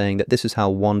doing is saying that this is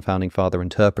how one founding father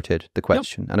interpreted the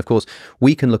question. Yep. And of course,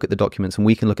 we can look at the documents and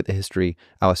we can look at the history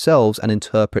ourselves and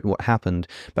interpret what happened.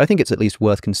 But I think it's at least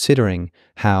worth considering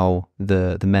how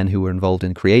the men who were involved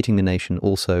in creating the nation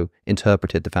also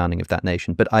interpreted the founding of that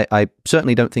nation. But I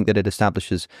certainly don't think that it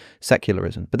establishes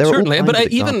secularism. But there certainly, are all kinds of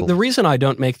examples. Even the reason I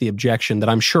don't make the objection that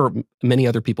I'm sure many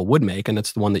other people would make, and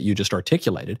it's the one that you just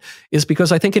articulated, is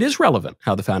because I think it is relevant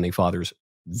how the founding fathers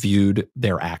viewed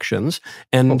their actions.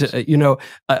 And,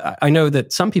 I know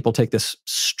that some people take this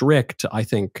strict, I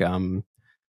think,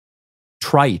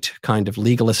 trite kind of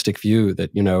legalistic view that,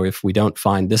 if we don't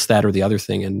find this, that, or the other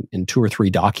thing in 2 or 3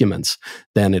 documents,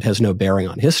 then it has no bearing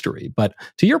on history. But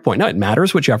to your point, no, it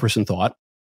matters what Jefferson thought,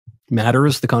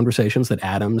 matters the conversations that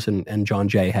Adams and John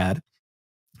Jay had,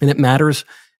 and it matters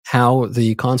how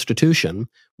the Constitution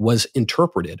was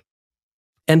interpreted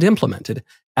and implemented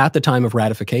at the time of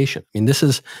ratification. I mean,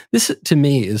 this to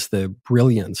me is the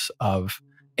brilliance of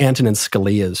Antonin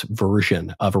Scalia's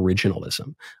version of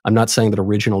originalism. I'm not saying that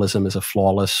originalism is a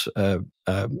flawless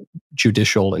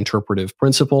judicial interpretive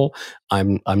principle.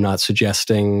 I'm not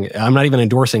even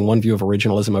endorsing one view of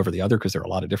originalism over the other because there are a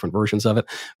lot of different versions of it.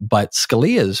 But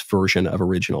Scalia's version of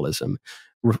originalism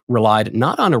relied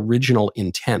not on original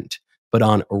intent, but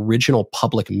on original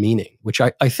public meaning, which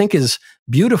I think is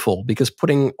beautiful because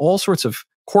putting all sorts of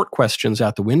court questions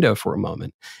out the window for a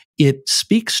moment, it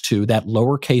speaks to that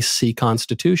lowercase c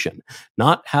Constitution,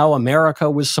 not how America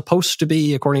was supposed to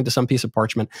be according to some piece of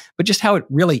parchment, but just how it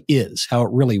really is, how it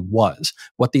really was,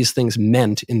 what these things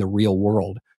meant in the real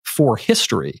world for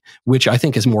history, which I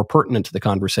think is more pertinent to the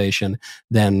conversation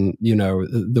than,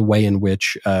 the way in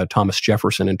which Thomas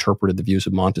Jefferson interpreted the views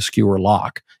of Montesquieu or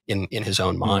Locke in his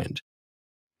own mind.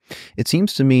 It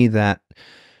seems to me that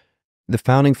the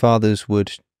founding fathers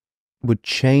would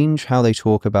change how they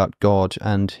talk about God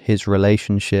and his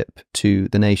relationship to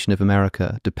the nation of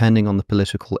America, depending on the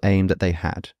political aim that they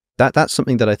had. That's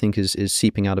something that I think is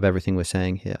seeping out of everything we're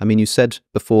saying here. I mean, you said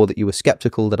before that you were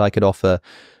skeptical that I could offer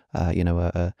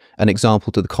an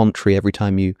example to the contrary every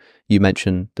time you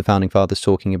mention the founding fathers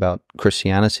talking about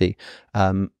Christianity.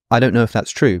 I don't know if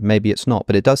that's true. Maybe it's not,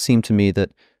 but it does seem to me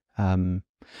that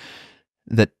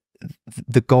that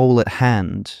the goal at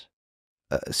hand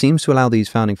seems to allow these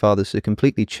founding fathers to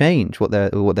completely change what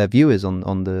their view is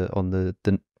on the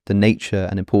nature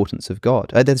and importance of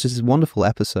God. There's this wonderful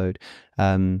episode.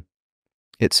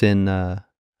 It's in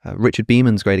Richard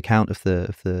Beeman's great account of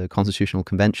the Constitutional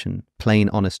Convention, Plain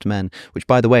Honest Men, which,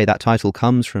 by the way, that title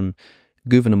comes from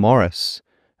Gouverneur Morris,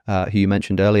 who you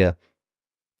mentioned earlier,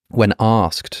 when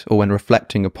asked or when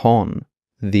reflecting upon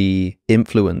the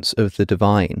influence of the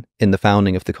divine in the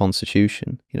founding of the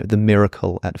Constitution, the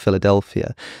miracle at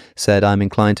Philadelphia, said, "I'm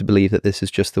inclined to believe that this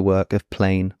is just the work of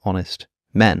plain, honest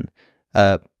men."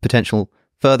 Potential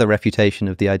further refutation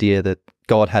of the idea that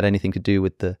God had anything to do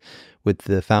with the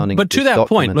founding. But to that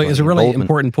point, it's a really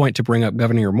important point to bring up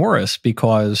Gouverneur Morris,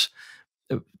 because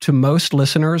to most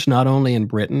listeners, not only in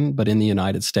Britain, but in the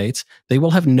United States, they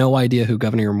will have no idea who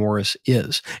Gouverneur Morris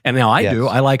is. And now I do.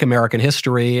 I like American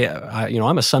history.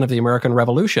 I'm a son of the American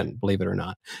Revolution, believe it or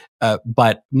not.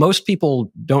 But most people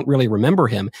don't really remember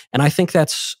him. And I think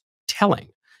that's telling.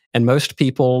 And most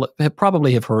people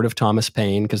probably have heard of Thomas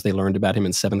Paine because they learned about him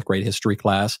in 7th grade history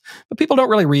class. But people don't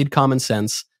really read Common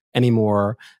Sense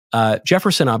anymore.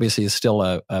 Jefferson obviously is still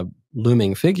a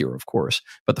looming figure, of course,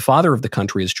 but the father of the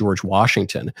country is George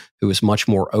Washington, who is much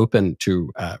more open to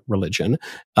religion.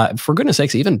 For goodness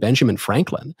sakes, even Benjamin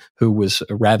Franklin, who was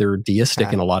rather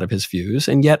deistic in a lot of his views,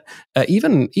 and yet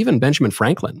even Benjamin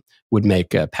Franklin would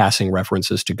make passing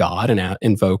references to God and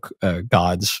invoke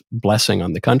God's blessing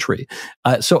on the country.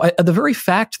 So the very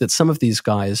fact that some of these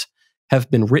guys have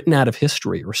been written out of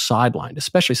history or sidelined,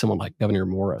 especially someone like Gouverneur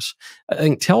Morris, I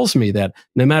think tells me that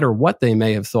no matter what they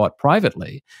may have thought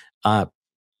privately,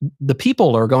 the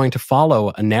people are going to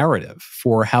follow a narrative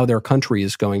for how their country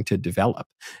is going to develop,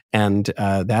 and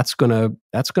that's going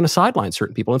to sideline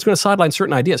certain people. And it's going to sideline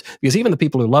certain ideas, because even the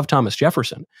people who love Thomas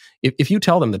Jefferson, if you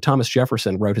tell them that Thomas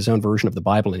Jefferson wrote his own version of the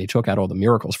Bible and he took out all the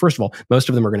miracles, first of all, most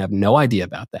of them are going to have no idea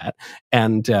about that,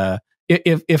 and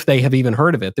if they have even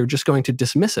heard of it, they're just going to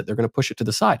dismiss it. They're going to push it to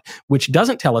the side, which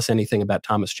doesn't tell us anything about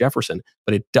Thomas Jefferson,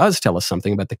 but it does tell us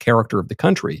something about the character of the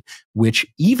country, which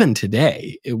even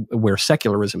today, where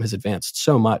secularism has advanced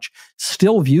so much,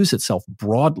 still views itself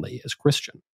broadly as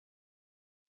Christian.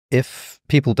 If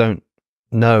people don't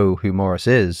know who Morris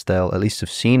is, they'll at least have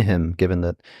seen him, given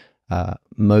that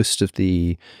most of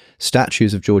the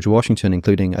statues of George Washington,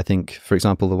 including, I think, for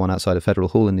example, the one outside of Federal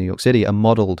Hall in New York City, are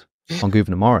modeled on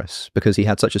Gouverneur Morris, because he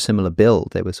had such a similar build.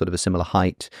 They were sort of a similar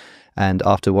height, and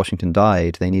after Washington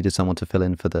died, they needed someone to fill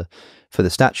in for the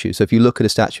statue. So if you look at a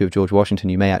statue of George Washington,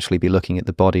 you may actually be looking at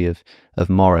the body of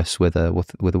Morris with a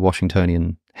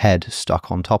Washingtonian head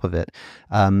stuck on top of it.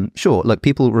 Sure, look,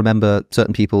 people remember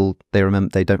certain people, they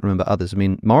don't remember others. I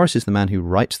mean, Morris is the man who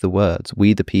writes the words,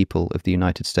 "We the people of the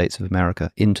United States of America,"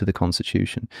 into the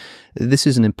Constitution. This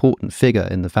is an important figure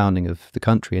in the founding of the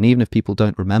country, and even if people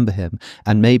don't remember him,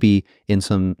 and maybe in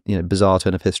some bizarre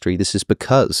turn of history, this is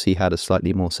because he had a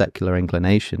slightly more secular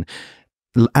inclination.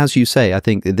 As you say, I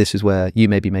think this is where you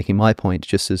may be making my point,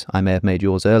 just as I may have made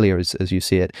yours earlier, as you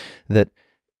see it, that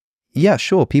yeah,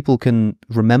 sure, people can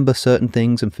remember certain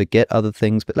things and forget other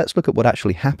things, but let's look at what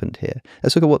actually happened here.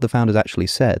 Let's look at what the founders actually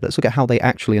said. Let's look at how they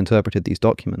actually interpreted these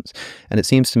documents. And it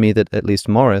seems to me that at least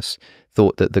Morris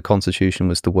thought that the Constitution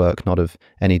was the work not of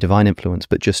any divine influence,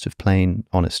 but just of plain,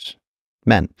 honest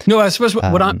men. No, I suppose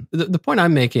the point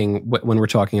I'm making when we're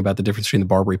talking about the difference between the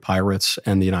Barbary Pirates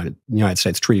and the United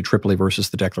States Treaty Tripoli versus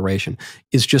the Declaration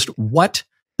is just what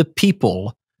the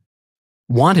people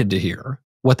wanted to hear,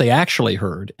 what they actually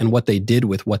heard, and what they did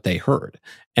with what they heard.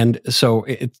 And so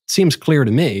it seems clear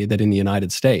to me that in the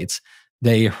United States,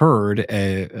 they heard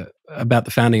about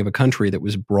the founding of a country that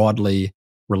was broadly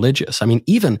religious. I mean,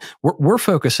 even we're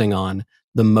focusing on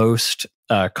the most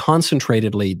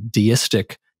concentratedly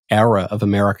deistic era of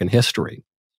American history,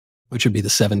 which would be the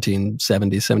 1770s,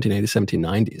 1780s,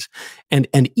 1790s.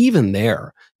 And even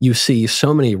there, you see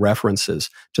so many references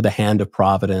to the hand of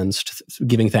Providence, to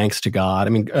giving thanks to God. I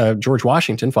mean, George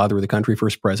Washington, father of the country,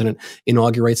 first president,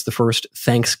 inaugurates the first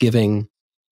Thanksgiving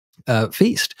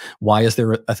feast. Why is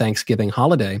there a Thanksgiving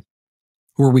holiday?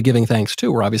 Who are we giving thanks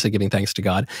to? We're obviously giving thanks to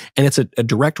God. And it's a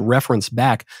direct reference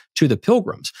back to the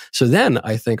Pilgrims. So then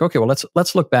I think, okay, well,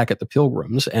 let's look back at the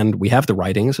Pilgrims, and we have the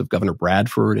writings of Governor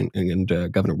Bradford and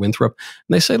Governor Winthrop,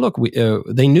 and they say, look,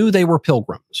 they knew they were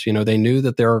pilgrims. They knew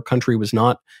that their country was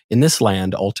not in this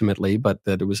land ultimately, but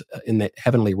that it was in the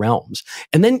heavenly realms.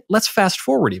 And then let's fast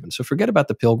forward even. So forget about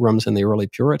the Pilgrims and the early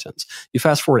Puritans. You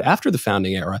fast forward after the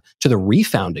founding era to the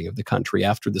refounding of the country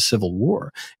after the Civil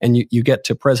War, and you get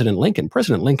to President Lincoln.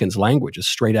 President Lincoln's language is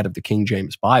straight out of the King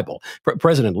James Bible.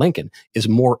 President Lincoln is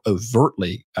more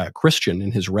overtly Christian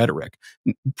in his rhetoric,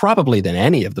 probably than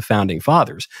any of the founding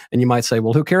fathers. And you might say,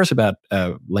 well, who cares about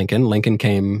Lincoln? Lincoln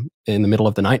came in the middle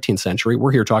of the 19th century.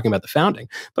 We're here talking about the founding.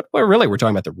 But really, we're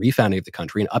talking about the refounding of the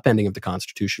country and upending of the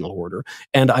constitutional order.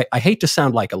 And I hate to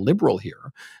sound like a liberal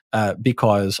here,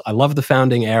 because I love the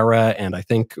founding era, and I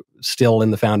think still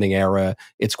in the founding era,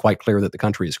 it's quite clear that the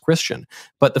country is Christian.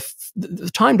 But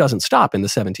the time doesn't stop in the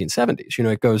 1770s.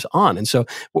 It goes on. And so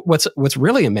what's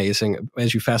really amazing,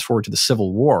 as you fast forward to the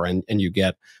Civil War and you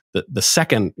get the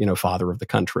second, father of the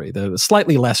country, the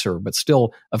slightly lesser but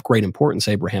still of great importance,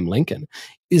 Abraham Lincoln,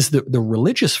 is the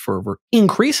religious fervor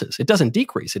increases. It doesn't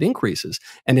decrease, it increases.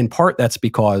 And in part, that's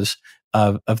because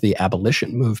of the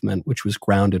abolition movement, which was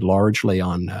grounded largely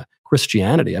on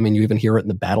Christianity. I mean, you even hear it in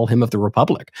the Battle Hymn of the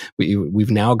Republic.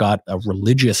 We've now got a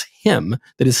religious hymn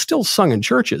that is still sung in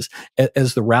churches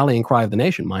as the rallying cry of the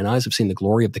nation. Mine eyes have seen the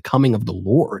glory of the coming of the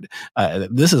Lord.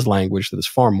 This is language that is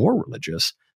far more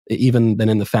religious even than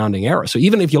in the founding era. So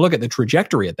even if you look at the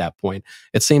trajectory at that point,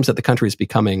 it seems that the country is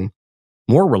becoming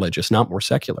more religious, not more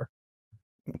secular.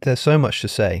 There's so much to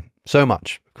say. So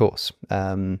much, of course.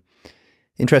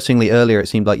 Interestingly, earlier it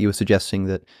seemed like you were suggesting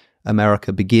that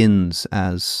America begins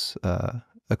as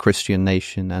a Christian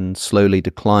nation and slowly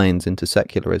declines into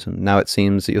secularism. Now it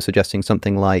seems that you're suggesting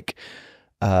something like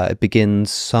it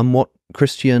begins somewhat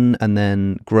Christian and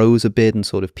then grows a bit and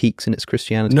sort of peaks in its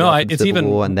Christianity. No, it's even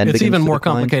more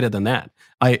complicated than that.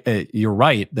 You're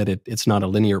right that it's not a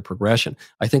linear progression.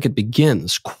 I think it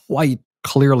begins quite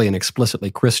clearly and explicitly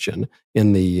Christian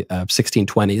in the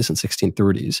 1620s and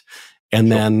 1630s. And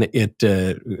then it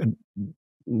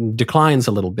declines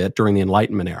a little bit during the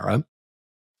Enlightenment era.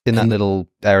 In that little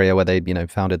area where they,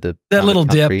 founded the little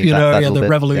country, dip, the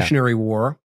Revolutionary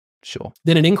War. Sure.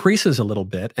 Then it increases a little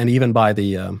bit, and even by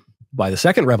the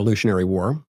Second Revolutionary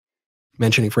War,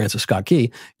 mentioning Francis Scott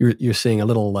Key, you're seeing a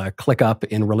little click up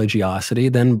in religiosity.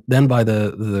 Then by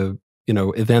the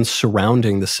events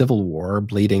surrounding the Civil War,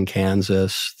 Bleeding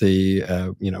Kansas,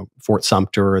 the Fort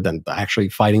Sumter, then actually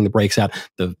fighting that breaks out.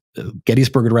 The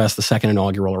Gettysburg Address, the second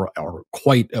inaugural, are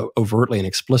quite overtly and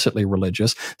explicitly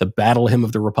religious. The Battle Hymn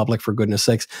of the Republic, for goodness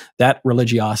sakes, that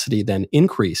religiosity then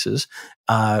increases.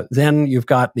 Then you've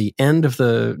got the end of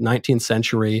the 19th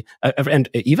century, and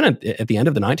even at the end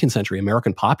of the 19th century,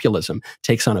 American populism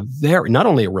takes on not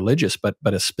only a religious, but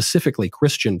a specifically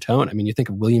Christian tone. I mean, you think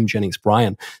of William Jennings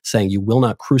Bryan saying, "You will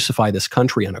not crucify this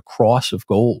country on a cross of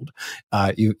gold."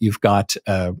 You've got,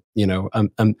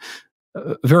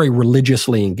 very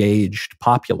religiously engaged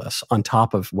populace on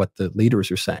top of what the leaders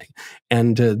are saying.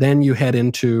 And then you head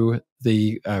into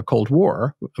the Cold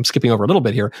War. I'm skipping over a little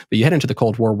bit here, but you head into the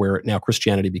Cold War where now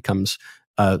Christianity becomes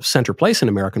center place in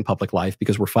American public life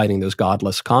because we're fighting those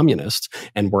godless communists,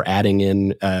 and we're adding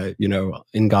in,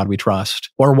 In God We Trust,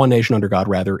 or One Nation Under God,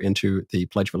 rather, into the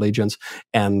Pledge of Allegiance.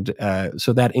 And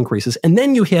so that increases. And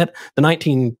then you hit the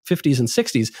 1950s and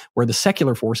 60s where the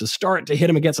secular forces start to hit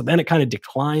them against it. Then it kind of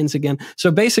declines again.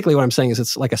 So basically what I'm saying is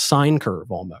it's like a sine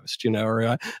curve almost,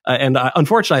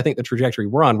 unfortunately, I think the trajectory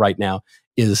we're on right now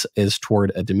is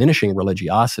toward a diminishing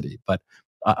religiosity. But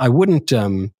I wouldn't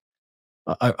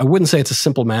say it's a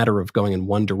simple matter of going in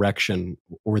one direction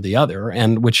or the other,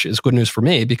 and which is good news for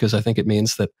me because I think it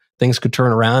means that things could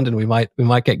turn around and we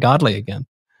might get godly again.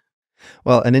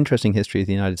 Well, an interesting history of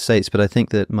the United States, but I think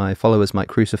that my followers might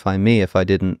crucify me if I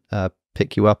didn't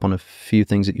pick you up on a few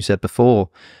things that you said before.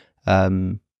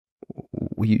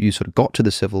 You sort of got to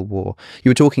the Civil War.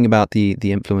 You were talking about the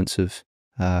influence of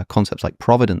concepts like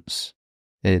Providence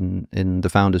in the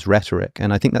founders' rhetoric,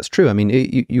 and I think that's true. I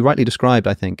mean, you rightly described,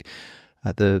 I think,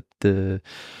 the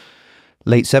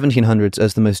late 1700s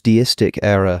as the most deistic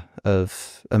era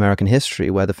of American history,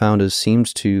 where the founders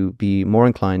seemed to be more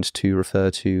inclined to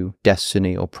refer to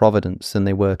destiny or providence than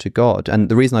they were to God. And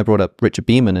the reason I brought up Richard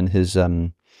Beeman and his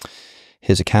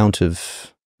account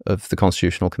of the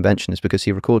Constitutional Convention is because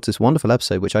he records this wonderful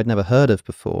episode, which I'd never heard of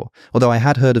before, although I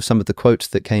had heard of some of the quotes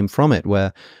that came from it,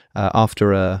 where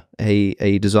after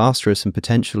a disastrous and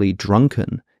potentially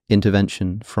drunken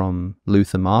intervention from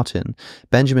Luther Martin,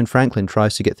 Benjamin Franklin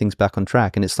tries to get things back on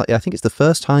track. And it's like, I think it's the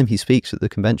first time he speaks at the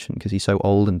convention because he's so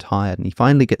old and tired. And he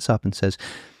finally gets up and says,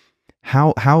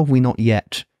 how have we not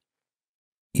yet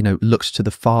looks to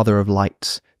the Father of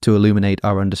lights to illuminate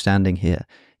our understanding here.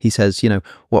 He says, he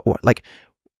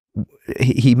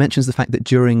mentions the fact that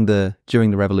during the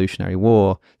Revolutionary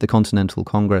War, the Continental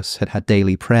Congress had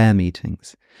daily prayer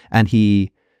meetings, and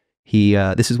he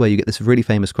this is where you get this really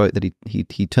famous quote that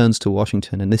he turns to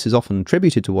Washington, and this is often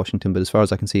attributed to Washington, but as far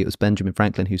as I can see, it was Benjamin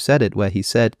Franklin who said it, where he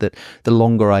said that the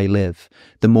longer I live,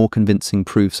 the more convincing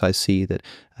proofs I see that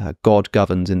God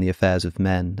governs in the affairs of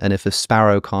men, and if a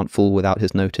sparrow can't fall without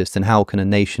his notice, then how can a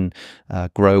nation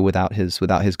grow without his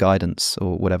guidance,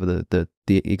 or whatever the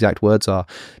exact words are.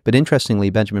 But interestingly,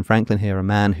 Benjamin Franklin here, a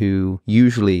man who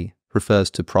usually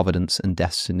refers to providence and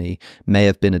destiny, may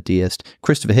have been a deist.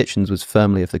 Christopher Hitchens was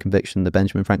firmly of the conviction that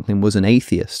Benjamin Franklin was an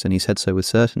atheist, and he said so with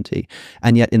certainty.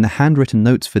 And yet in the handwritten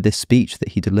notes for this speech that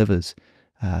he delivers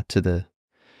to the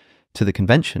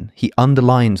convention, he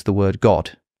underlines the word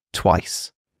God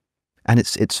twice. And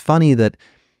it's funny that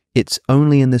it's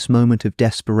only in this moment of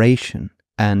desperation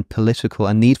and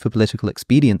need for political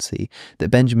expediency that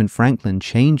Benjamin Franklin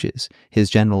changes his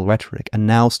general rhetoric and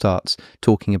now starts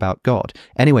talking about God.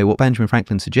 Anyway, what Benjamin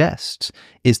Franklin suggests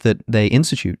is that they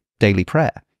institute daily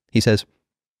prayer. He says,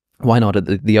 why not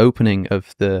at the opening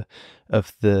of the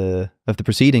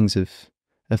proceedings of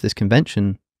this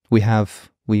convention, we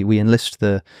enlist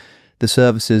the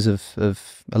services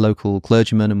of a local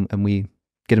clergyman, and we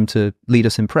get him to lead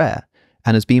us in prayer.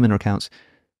 And as Beeman recounts,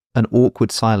 an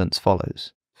awkward silence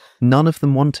follows. None of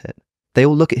them want it. They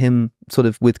all look at him sort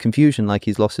of with confusion, like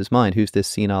he's lost his mind. Who's this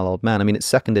senile old man? I mean, it's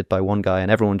seconded by one guy, and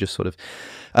everyone just sort of...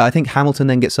 I think Hamilton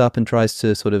then gets up and tries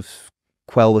to sort of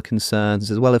quell the concerns,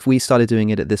 says, well, if we started doing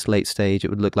it at this late stage, it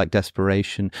would look like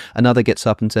desperation. Another gets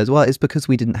up and says, well, it's because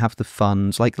we didn't have the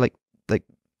funds, like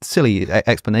silly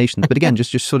explanations. But again,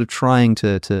 just sort of trying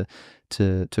to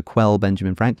quell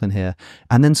Benjamin Franklin here.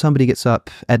 And then somebody gets up,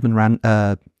 Edmund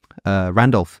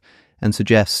Randolph, and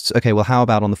suggests, okay, well, how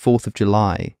about on the 4th of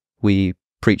July, we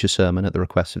preach a sermon at the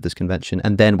request of this convention,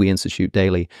 and then we institute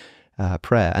daily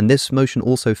prayer. And this motion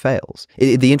also fails.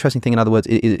 The interesting thing, in other words,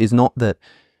 is not that,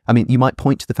 I mean, you might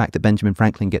point to the fact that Benjamin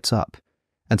Franklin gets up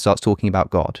and starts talking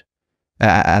about God.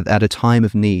 At a time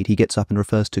of need, he gets up and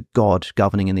refers to God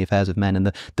governing in the affairs of men, and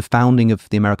the founding of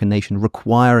the American nation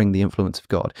requiring the influence of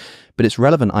God. But it's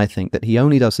relevant, I think, that he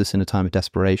only does this in a time of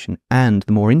desperation. And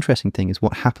the more interesting thing is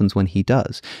what happens when he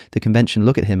does. The convention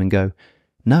look at him and go,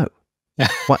 no.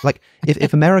 What, like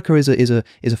if America is a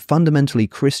fundamentally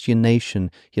Christian nation,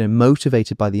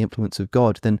 motivated by the influence of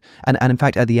God, then and in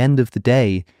fact at the end of the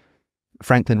day,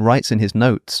 Franklin writes in his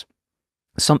notes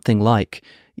something like,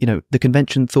 the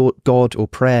convention thought God or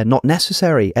prayer not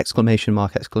necessary, ! In sort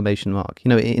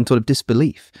of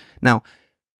disbelief. Now,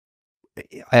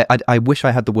 I wish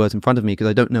I had the words in front of me, because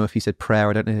I don't know if he said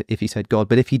prayer, I don't know if he said God,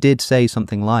 but if he did say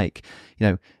something like,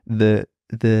 the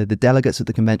delegates at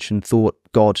the convention thought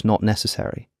God not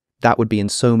necessary, that would be in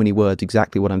so many words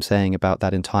exactly what I'm saying about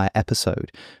that entire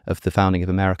episode of the founding of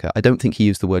America. I don't think he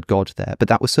used the word God there, but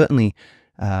that was certainly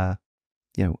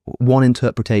one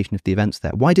interpretation of the events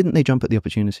there. Why didn't they jump at the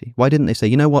opportunity? Why didn't they say,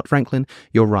 you know what, Franklin,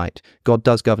 you're right. God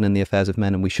does govern in the affairs of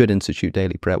men, and we should institute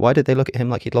daily prayer. Why did they look at him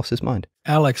like he'd lost his mind?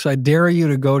 Alex, I dare you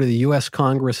to go to the U.S.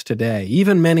 Congress today,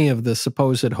 even many of the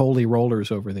supposed holy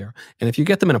rollers over there. And if you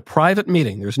get them in a private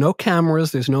meeting, there's no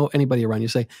cameras, there's no anybody around, you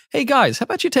say, hey guys, how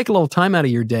about you take a little time out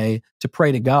of your day to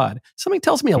pray to God? Something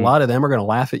tells me a lot of them are going to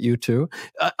laugh at you too.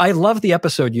 I love the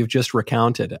episode you've just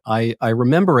recounted. I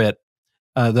remember it.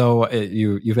 Though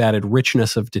you've added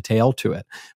richness of detail to it.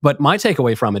 But my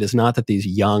takeaway from it is not that these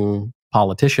young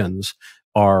politicians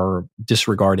are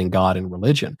disregarding God and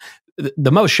religion.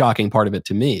 The most shocking part of it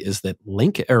to me is that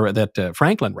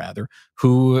Franklin,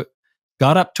 who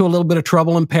got up to a little bit of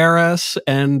trouble in Paris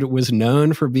and was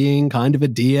known for being kind of a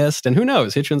deist, and who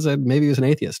knows, Hitchens said maybe he was an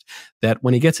atheist, that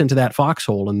when he gets into that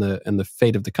foxhole and the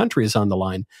fate of the country is on the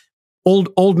line,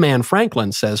 old man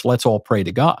Franklin says, let's all pray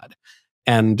to God.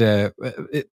 And the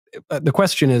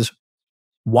question is,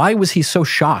 why was he so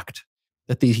shocked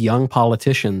that these young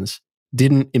politicians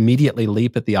didn't immediately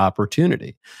leap at the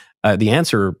opportunity? The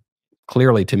answer,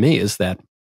 clearly to me, is that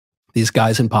these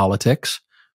guys in politics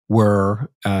were,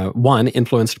 one,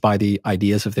 influenced by the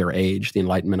ideas of their age, the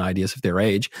Enlightenment ideas of their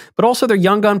age, but also they're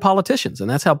young gun politicians, and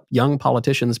that's how young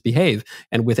politicians behave.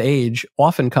 And with age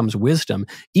often comes wisdom,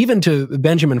 even to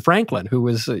Benjamin Franklin, who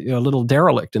was a little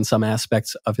derelict in some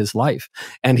aspects of his life.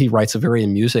 And he writes a very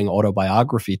amusing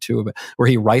autobiography too, where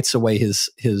he writes away his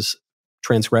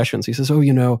transgressions. He says,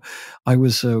 "Oh, I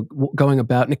was going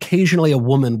about, and occasionally a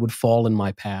woman would fall in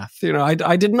my path.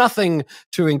 I did nothing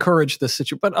to encourage this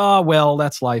situation, but well,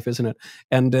 that's life, isn't it?"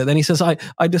 And then he says,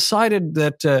 I decided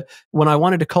that when I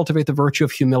wanted to cultivate the virtue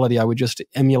of humility, I would just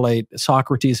emulate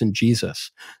Socrates and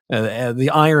Jesus. The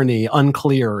irony,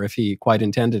 unclear if he quite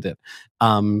intended it.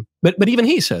 But even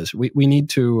he says we need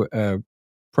to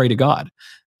pray to God.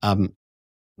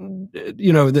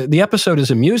 The episode is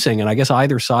amusing, and I guess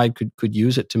either side could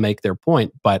use it to make their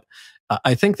point. But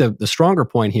I think the stronger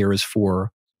point here is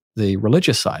for the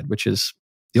religious side, which is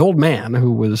the old man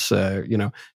who was,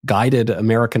 guided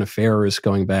American affairs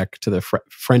going back to the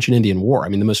French and Indian War. I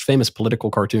mean, the most famous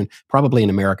political cartoon probably in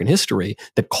American history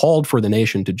that called for the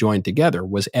nation to join together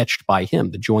was etched by him,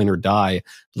 the Join or Die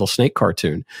little snake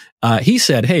cartoon. He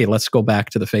said, "Hey, let's go back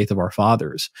to the faith of our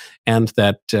fathers," and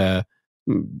that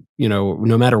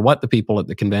no matter what the people at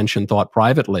the convention thought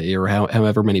privately or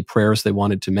however many prayers they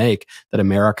wanted to make, that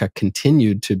America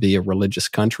continued to be a religious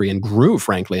country and grew,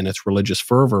 frankly, in its religious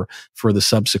fervor for the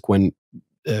subsequent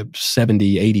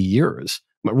 70, 80 years.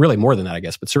 Really more than that, I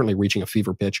guess, but certainly reaching a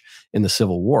fever pitch in the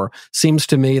Civil War. Seems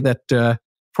to me that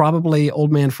probably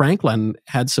old man Franklin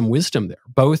had some wisdom there,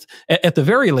 both at the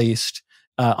very least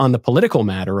on the political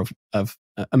matter of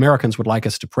Americans would like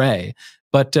us to pray,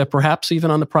 but perhaps even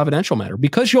on the providential matter.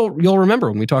 Because you'll remember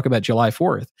when we talk about July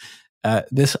 4th,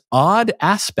 this odd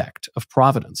aspect of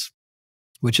providence,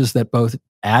 which is that both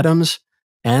Adams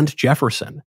and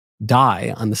Jefferson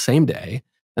die on the same day,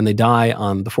 and they die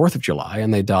on the 4th of July,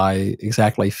 and they die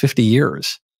exactly 50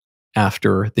 years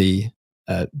after the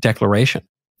Declaration.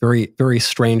 Very, very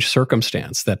strange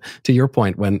circumstance that, to your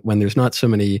point, when there's not so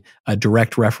many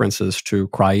direct references to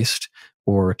Christ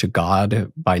or to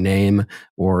God by name,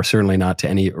 or certainly not to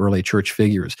any early church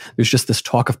figures, there's just this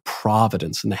talk of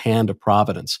providence and the hand of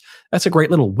providence. That's a great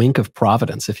little wink of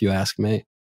providence, if you ask me.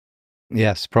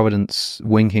 Yes, Providence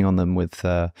winking on them with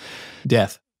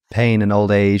death, pain and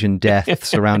old age and death,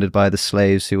 surrounded by the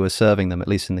slaves who were serving them. At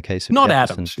least in the case of not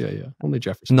Jefferson. Adams, yeah, only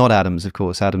Jefferson. Not Adams, of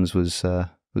course. Adams was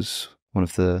one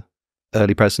of the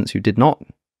early presidents who did not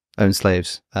own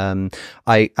slaves. I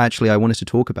wanted to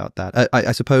talk about that.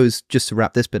 I suppose, just to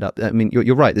wrap this bit up, I mean,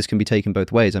 you're right, this can be taken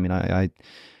both ways. I mean,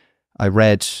 I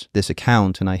read this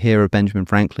account and I hear of Benjamin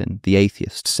Franklin, the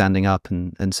atheist, standing up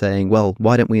and saying, well,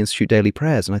 why don't we institute daily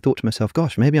prayers? And I thought to myself,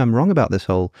 gosh, maybe I'm wrong about this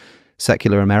whole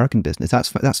secular American business.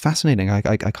 That's fascinating.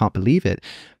 I can't believe it.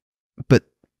 But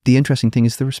the interesting thing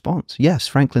is the response.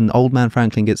 Yes, old man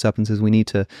Franklin gets up and says we need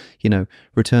to,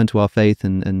 return to our faith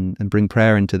and bring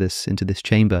prayer into this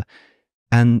chamber.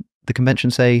 And the convention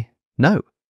say, no,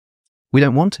 we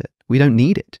don't want it. We don't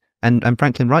need it. And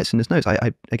Franklin writes in his notes,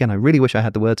 I really wish I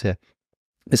had the words here.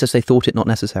 It says they thought it not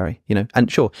necessary,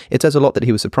 And sure, it says a lot that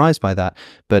he was surprised by that,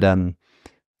 but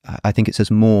I think it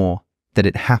says more that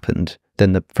it happened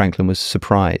than that Franklin was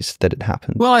surprised that it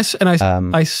happened. Well,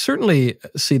 I certainly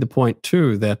see the point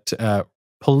too that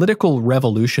political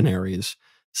revolutionaries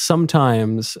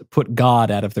sometimes put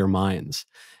God out of their minds,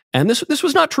 and this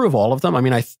was not true of all of them. I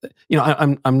mean,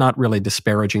 I'm not really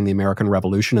disparaging the American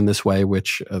Revolution in this way,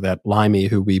 which that Limey,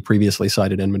 who we previously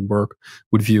cited, Edmund Burke,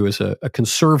 would view as a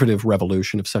conservative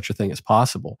revolution, if such a thing is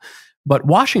possible. But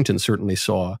Washington certainly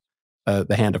saw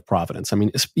the hand of providence. I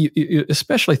mean, you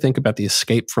especially think about the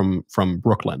escape from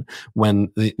Brooklyn,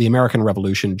 when the American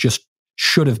Revolution just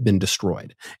should have been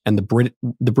destroyed, and the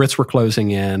Brits were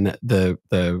closing in,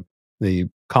 the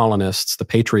colonists, the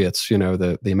patriots,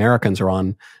 the Americans are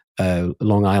on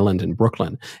Long Island and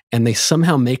Brooklyn, and they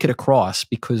somehow make it across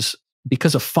because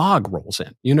a fog rolls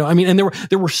in, I mean, and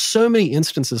there were so many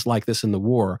instances like this in the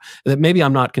war that maybe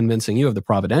I'm not convincing you of the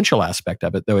providential aspect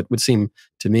of it, though it would seem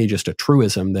to me just a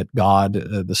truism that God,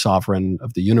 the sovereign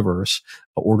of the universe,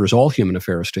 orders all human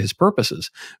affairs to his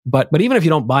purposes. But even if you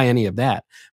don't buy any of that,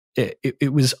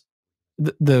 it was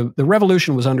the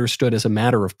revolution was understood as a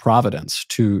matter of providence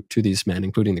to these men,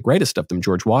 including the greatest of them,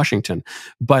 George Washington.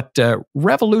 But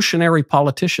revolutionary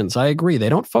politicians, I agree, they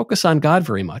don't focus on God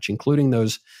very much, including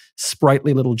those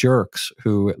sprightly little jerks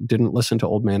who didn't listen to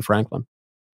old man Franklin.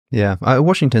 Yeah,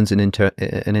 Washington's an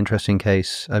interesting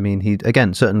case. I mean, he,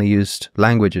 again, certainly used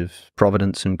language of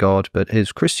providence and God, but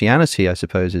his Christianity, I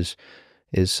suppose,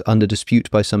 is under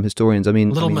dispute by some historians. I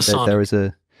mean,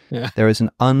 there is an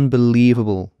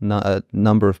unbelievable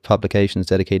number of publications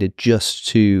dedicated just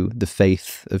to the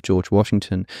faith of George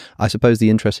Washington. I suppose the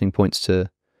interesting points to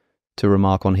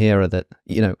remark on here are that,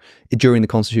 during the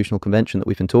Constitutional Convention that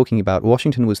we've been talking about,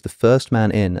 Washington was the first man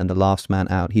in and the last man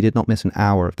out. He did not miss an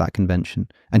hour of that convention,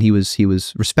 and he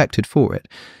was respected for it.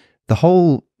 The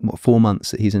whole 4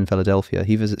 months that he's in Philadelphia,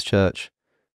 he visits church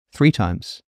 3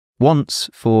 times. once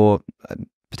for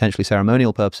potentially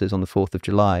ceremonial purposes on the 4th of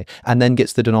July, and then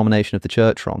gets the denomination of the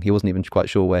church wrong. He wasn't even quite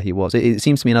sure where he was. It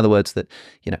seems to me, in other words, that,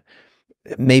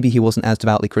 maybe he wasn't as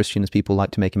devoutly Christian as people like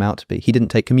to make him out to be. He didn't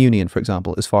take communion, for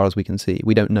example, as far as we can see.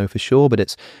 We don't know for sure, but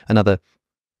it's another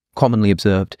commonly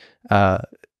observed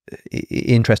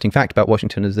interesting fact about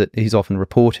Washington is that he's often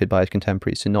reported by his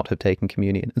contemporaries to not have taken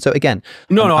communion. And so again,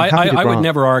 I would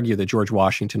never argue that George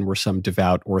Washington were some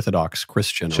devout Orthodox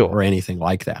Christian or anything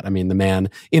like that. I mean, the man,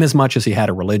 in as much as he had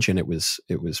a religion, it was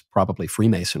probably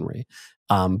Freemasonry.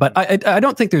 But I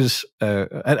don't think there's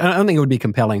I don't think it would be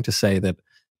compelling to say that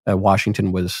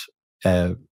Washington was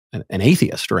an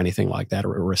atheist or anything like that,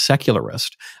 or a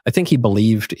secularist. I think he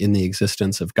believed in the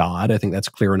existence of God. I think that's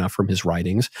clear enough from his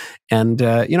writings. And,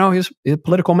 he's a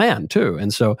political man too.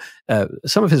 And so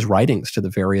some of his writings to the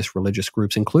various religious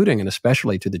groups, including and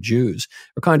especially to the Jews,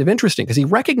 are kind of interesting because he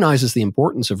recognizes the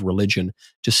importance of religion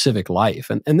to civic life.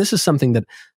 And this is something that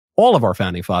all of our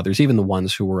founding fathers, even the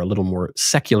ones who were a little more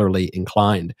secularly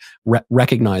inclined,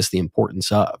 recognize the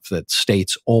importance of, that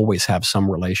states always have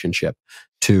some relationship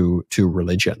to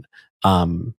religion,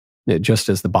 just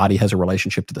as the body has a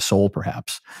relationship to the soul,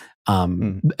 perhaps.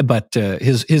 But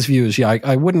his views,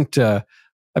 I wouldn't. I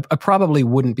probably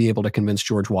wouldn't be able to convince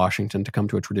George Washington to come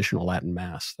to a traditional Latin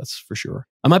Mass. That's for sure.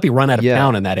 I might be run out of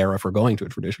town in that era for going to a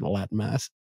traditional Latin Mass.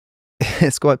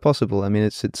 It's quite possible. I mean,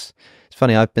 it's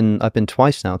funny. I've been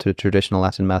twice now to a traditional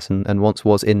Latin Mass, and once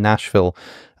was in Nashville.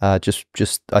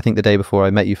 Just I think the day before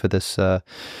I met you for this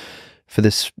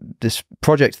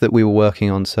project that we were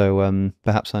working on. So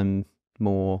perhaps I'm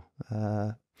more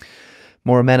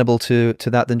amenable to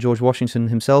that than George Washington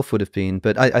himself would have been.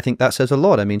 But I think that says a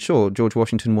lot. I mean, sure, George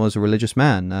Washington was a religious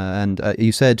man, and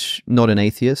you said not an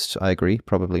atheist. I agree,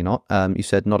 probably not. You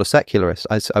said not a secularist.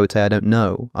 I would say I don't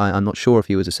know. I'm not sure if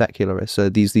he was a secularist. So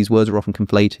these words are often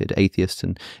conflated, atheist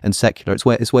and secular.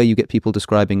 It's where you get people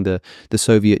describing the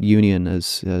Soviet Union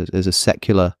as a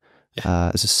secular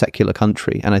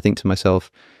country, and I think to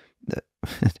myself,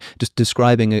 just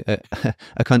describing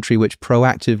a country which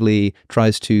proactively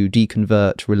tries to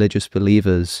deconvert religious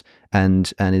believers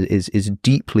and is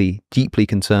deeply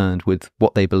concerned with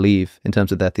what they believe in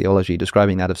terms of their theology,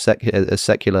 describing that as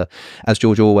secular, as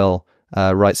George Orwell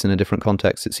writes in a different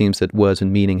context, it seems that words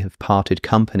and meaning have parted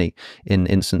company in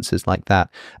instances like that.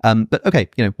 But okay,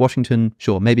 Washington,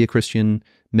 sure, maybe a Christian,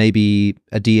 maybe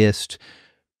a deist.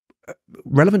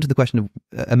 Relevant to the question of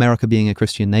America being a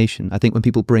Christian nation, I think when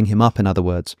people bring him up, in other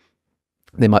words,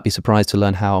 they might be surprised to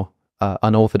learn how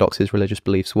unorthodox his religious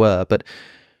beliefs were. But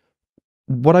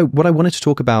what I wanted to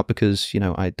talk about, because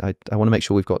I want to make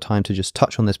sure we've got time to just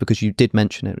touch on this, because you did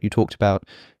mention it. You talked about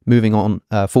moving on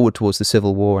forward towards the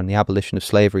Civil War and the abolition of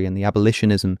slavery and the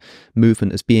abolitionism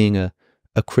movement as being a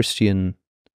Christian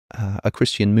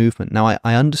movement. Now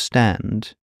I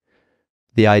understand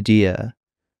the idea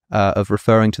of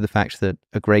referring to the fact that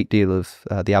a great deal of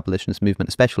the abolitionist movement,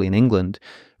 especially in England,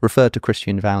 referred to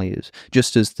Christian values,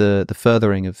 just as the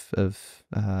furthering of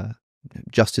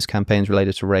justice campaigns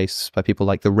related to race by people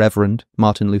like the Reverend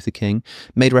Martin Luther King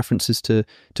made references to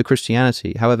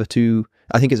Christianity. However,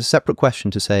 I think it's a separate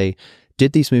question to say,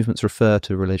 did these movements refer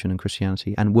to religion and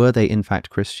Christianity, and were they in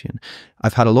fact Christian?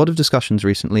 I've had a lot of discussions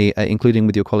recently, including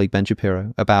with your colleague Ben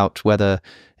Shapiro, about whether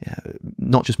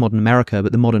not just modern America,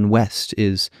 but the modern West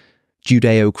is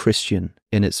Judeo-Christian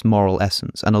in its moral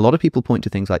essence. And a lot of people point to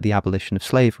things like the abolition of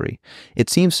slavery.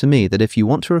 It seems to me that if you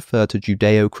want to refer to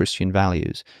Judeo-Christian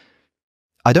values,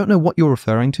 I don't know what you're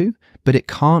referring to, but it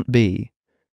can't be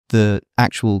the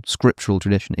actual scriptural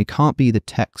tradition. It can't be the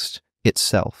text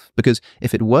itself, because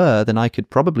if it were, then I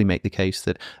could probably make the case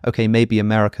that, okay, maybe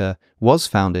America was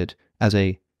founded as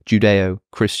a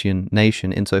Judeo-Christian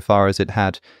nation insofar as it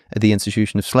had the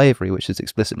institution of slavery, which is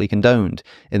explicitly condoned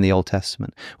in the Old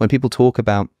Testament. When people talk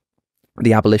about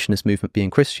the abolitionist movement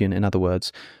being Christian, in other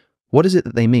words, what is it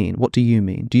that they mean? What do you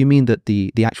mean? Do you mean that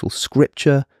the actual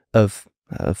scripture of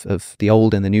the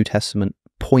Old and the New Testament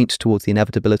point towards the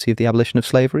inevitability of the abolition of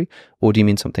slavery, or do you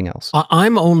mean something else?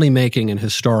 I'm only making an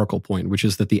historical point, which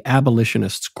is that the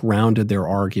abolitionists grounded their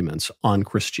arguments on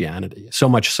Christianity, so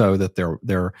much so that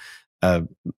their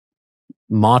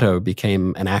motto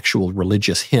became an actual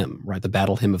religious hymn, right? The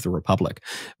Battle Hymn of the Republic.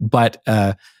 But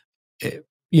I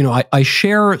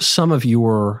share some of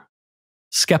your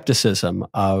skepticism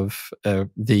of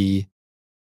the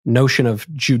notion of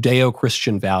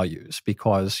Judeo-Christian values,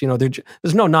 because,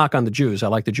 there's no knock on the Jews. I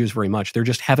like the Jews very much. There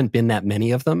just haven't been that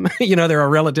many of them. They're a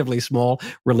relatively small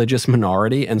religious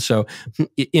minority. And so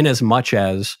in as much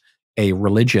as a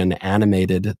religion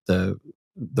animated the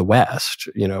West,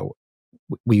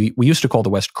 we used to call the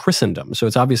West Christendom. So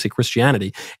it's obviously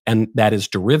Christianity, and that is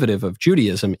derivative of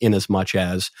Judaism in as much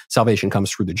as salvation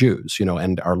comes through the Jews,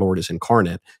 and our Lord is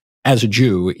incarnate as a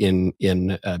Jew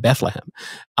in Bethlehem.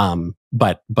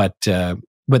 But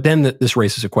then this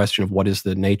raises a question of what is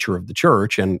the nature of the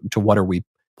church, and to what are we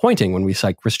pointing when we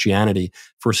cite Christianity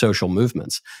for social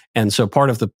movements. And so part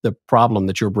of the problem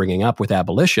that you're bringing up with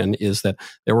abolition is that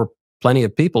there were plenty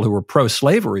of people who were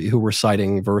pro-slavery who were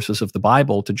citing verses of the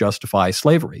Bible to justify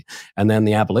slavery. And then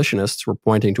the abolitionists were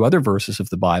pointing to other verses of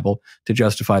the Bible to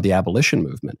justify the abolition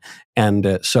movement.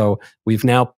 And so we've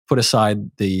now put aside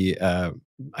the,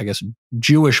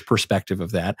 Jewish perspective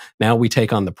of that. Now we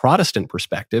take on the Protestant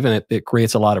perspective, and it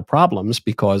creates a lot of problems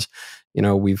because,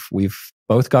 we've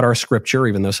both got our scripture,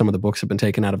 even though some of the books have been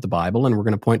taken out of the Bible, and we're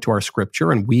going to point to our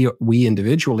scripture, and we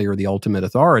individually are the ultimate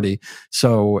authority.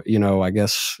 So, I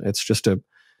guess it's just a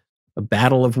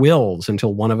battle of wills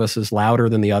until one of us is louder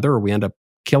than the other, or we end up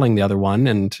killing the other one,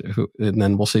 and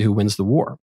then we'll see who wins the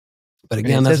war. But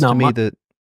again, that's not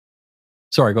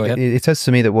Sorry, go ahead. It says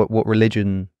to me that what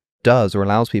religion does or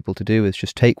allows people to do is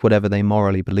just take whatever they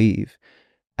morally believe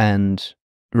and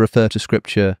refer to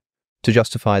scripture to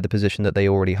justify the position that they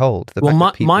already hold.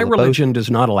 My religion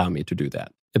does not allow me to do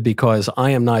that, because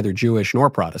I am neither Jewish nor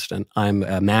Protestant. I'm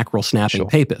a mackerel-snapping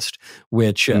papist,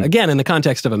 which, again, in the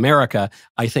context of America,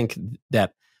 I think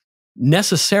that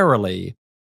necessarily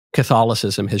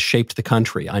Catholicism has shaped the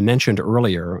country. I mentioned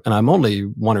earlier, and I'm only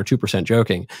 1 or 2%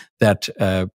 joking, that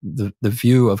the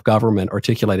view of government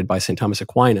articulated by St. Thomas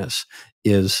Aquinas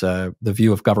is the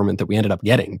view of government that we ended up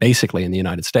getting, basically, in the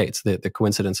United States. The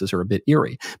coincidences are a bit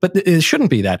eerie. But it shouldn't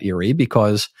be that eerie,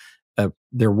 because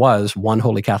there was one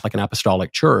Holy Catholic and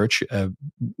Apostolic Church,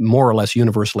 more or less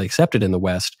universally accepted in the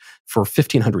West, for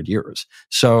 1,500 years.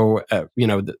 So,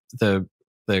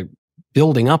 the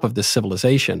building up of this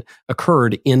civilization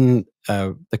occurred in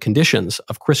the conditions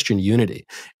of Christian unity.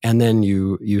 And then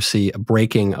you see a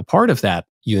breaking apart of that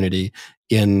unity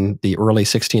in the early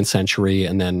 16th century.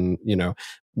 And then,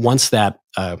 once that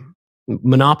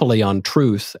monopoly on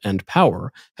truth and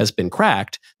power has been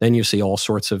cracked, then you see all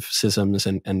sorts of schisms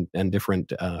and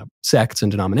different sects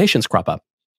and denominations crop up.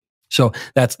 So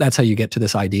that's how you get to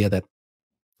this idea that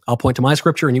I'll point to my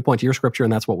scripture and you point to your scripture,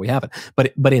 and that's what we have it.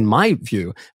 But in my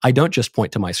view, I don't just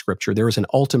point to my scripture. There is an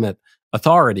ultimate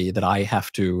authority that I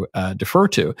have to defer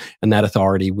to, and that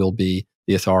authority will be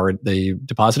the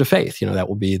deposit of faith. That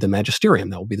will be the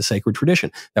magisterium. That will be the sacred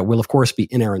tradition. That will, of course, be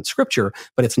inerrant scripture,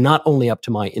 but it's not only up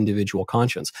to my individual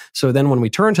conscience. So then when we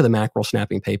turn to the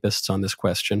mackerel-snapping papists on this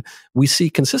question, we see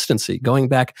consistency going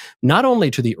back not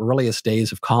only to the earliest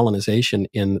days of colonization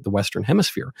in the Western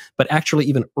Hemisphere, but actually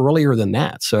even earlier than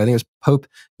that. So I think it was Pope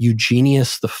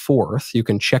Eugenius IV, you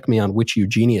can check me on which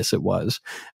Eugenius it was,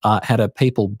 had a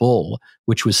papal bull,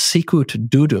 which was Sicut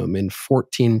Dudum in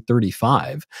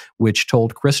 1435, which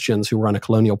told Christians who were on a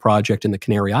colonial project in the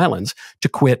Canary Islands to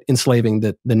quit enslaving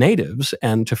the natives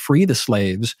and to free the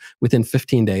slaves within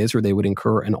 15 days, or they would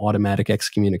incur an automatic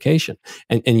excommunication.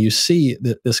 And you see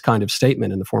this kind of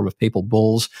statement in the form of papal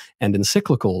bulls and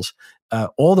encyclicals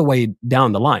all the way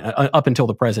down the line, up until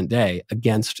the present day,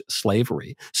 against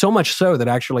slavery. So much so that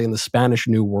actually in the Spanish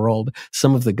New World,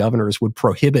 some of the governors would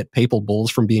prohibit papal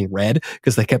bulls from being read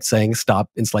because they kept saying, stop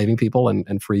enslaving people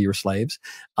and free your slaves.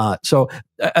 So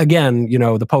again,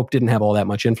 the Pope didn't have all that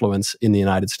much influence in the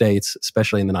United States,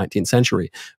 especially in the 19th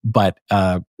century. But,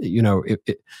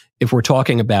 if we're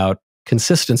talking about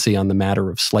consistency on the matter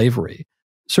of slavery,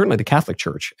 certainly the Catholic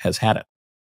Church has had it.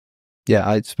 Yeah,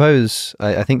 I suppose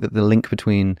I think that the link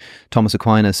between Thomas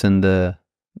Aquinas and the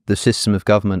system of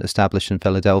government established in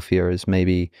Philadelphia is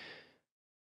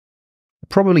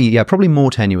probably more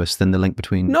tenuous than the link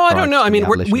between. No, I don't know. I mean,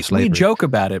 we joke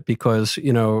about it because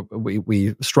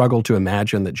we struggle to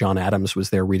imagine that John Adams was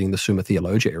there reading the Summa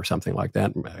Theologiae or something like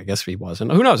that. I guess he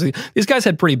wasn't. Who knows? These guys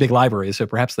had pretty big libraries, so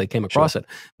perhaps they came across it.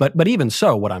 But even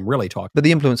so, what I'm really talking. But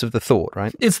the influence of the thought,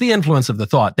 right? It's the influence of the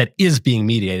thought that is being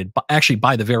mediated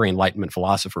by the very Enlightenment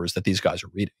philosophers that these guys are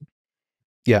reading.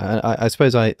 Yeah, I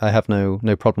suppose I have no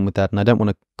problem with that, and I don't want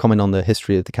to comment on the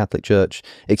history of the Catholic Church,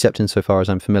 except insofar as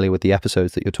I'm familiar with the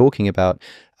episodes that you're talking about.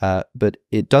 But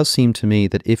it does seem to me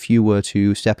that if you were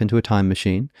to step into a time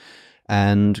machine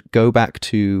and go back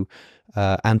to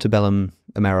antebellum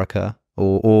America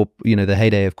or the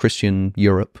heyday of Christian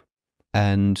Europe,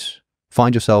 and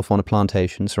find yourself on a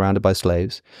plantation surrounded by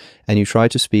slaves, and you try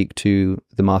to speak to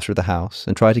the master of the house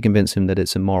and try to convince him that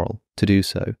it's immoral to do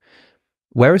so,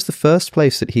 where is the first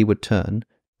place that he would turn,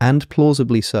 and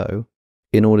plausibly so,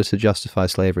 in order to justify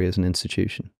slavery as an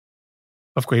institution?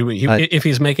 Of course, if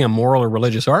he's making a moral or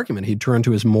religious argument, he'd turn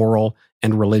to his moral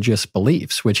and religious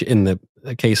beliefs, which in the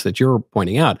case that you're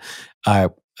pointing out,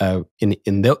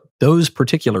 those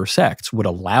particular sects would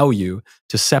allow you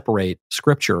to separate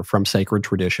scripture from sacred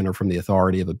tradition or from the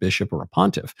authority of a bishop or a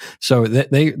pontiff. So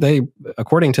they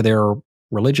according to their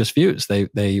religious views,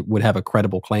 they would have a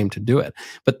credible claim to do it.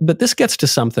 But this gets to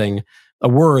something, a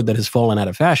word that has fallen out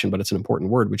of fashion, but it's an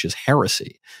important word, which is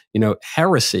heresy.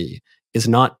 Heresy is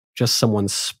not just someone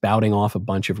spouting off a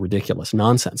bunch of ridiculous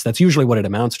nonsense. That's usually what it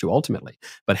amounts to ultimately.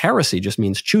 But heresy just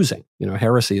means choosing.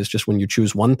 Heresy is just when you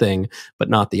choose one thing but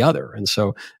not the other. And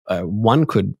so one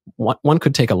could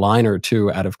take a line or two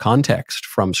out of context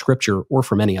from scripture or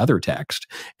from any other text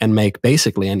and make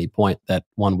basically any point that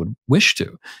one would wish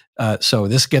to. So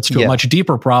this gets to a much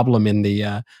deeper problem in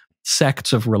the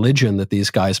sects of religion that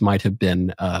these guys might have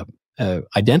been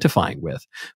identifying with,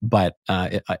 but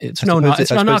it's no knock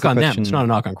on them. It's not a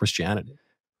knock on Christianity.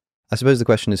 I suppose the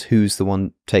question is who's the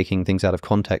one taking things out of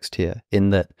context here. In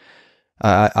that,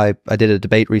 I did a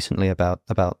debate recently about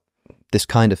this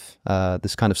kind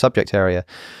of subject area,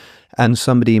 and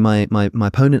somebody, my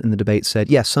opponent in the debate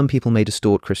said, yes, some people may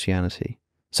distort Christianity,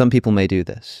 some people may do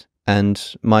this,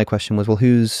 and my question was, well,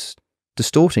 who's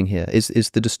distorting here? Is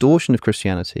the distortion of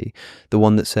Christianity the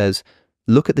one that says,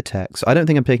 look at the text? I don't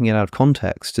think I'm taking it out of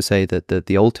context to say that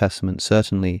the Old Testament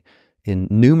certainly in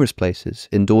numerous places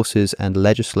endorses and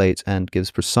legislates and gives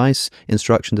precise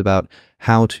instructions about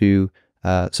how to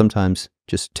sometimes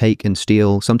just take and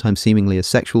steal, sometimes seemingly as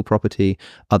sexual property,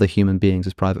 other human beings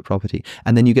as private property.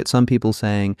 And then you get some people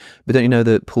saying, but don't you know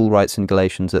that Paul writes in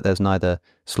Galatians that there's neither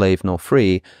slave nor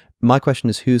free? My question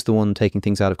is, who's the one taking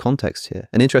things out of context here?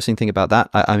 An interesting thing about that,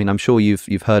 I mean, I'm sure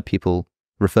you've heard people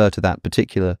refer to that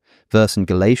particular verse in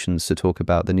Galatians to talk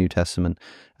about the New Testament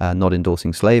not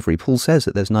endorsing slavery. Paul says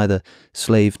that there's neither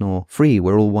slave nor free.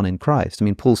 We're all one in Christ. I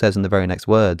mean, Paul says in the very next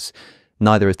words,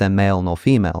 neither is there male nor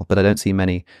female, but I don't see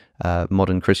many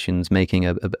modern Christians making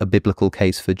a biblical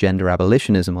case for gender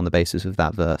abolitionism on the basis of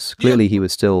that verse. Clearly, he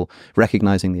was still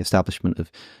recognizing the establishment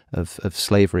of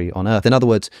slavery on earth. In other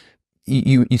words,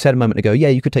 you said a moment ago,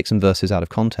 you could take some verses out of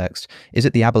context. Is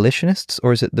it the abolitionists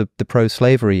or is it the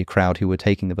pro-slavery crowd who were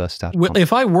taking the verses out of context?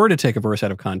 If I were to take a verse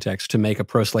out of context to make a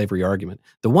pro-slavery argument,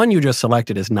 the one you just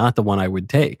selected is not the one I would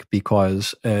take,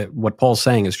 because what Paul's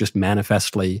saying is just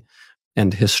manifestly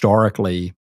and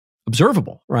historically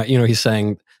observable, right? He's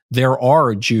saying there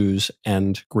are Jews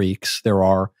and Greeks, there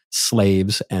are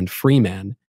slaves and free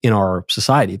men in our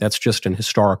society. That's just an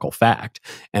historical fact.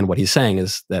 And what he's saying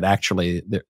is that actually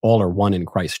all are one in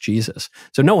Christ Jesus.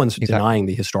 So no one's denying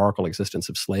the historical existence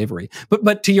of slavery.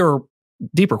 But to your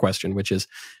deeper question, which is,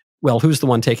 well, who's the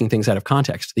one taking things out of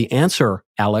context? The answer,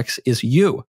 Alex, is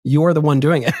you. You're the one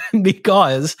doing it.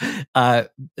 Because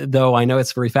though I know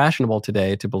it's very fashionable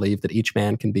today to believe that each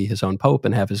man can be his own pope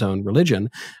and have his own religion,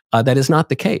 that is not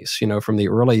the case. From the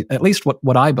early, at least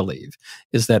what I believe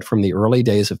is that from the early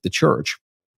days of the church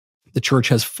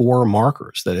has four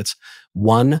markers: that it's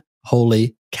one,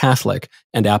 holy, Catholic,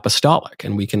 and apostolic.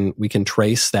 And we can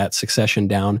trace that succession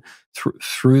down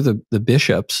through the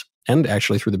bishops, and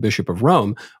actually through the Bishop of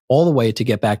Rome, all the way to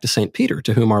get back to St. Peter,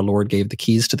 to whom our Lord gave the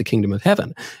keys to the kingdom of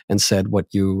heaven and said, what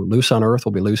you loose on earth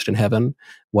will be loosed in heaven,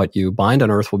 what you bind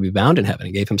on earth will be bound in heaven.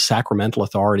 He gave him sacramental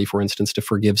authority, for instance, to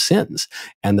forgive sins,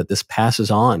 and that this passes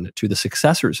on to the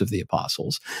successors of the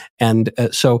apostles. And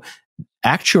so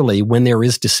actually, when there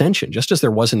is dissension, just as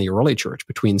there was in the early church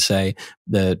between, say,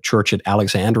 the church at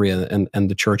Alexandria and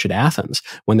the church at Athens,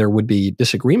 when there would be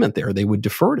disagreement there, they would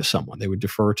defer to someone. They would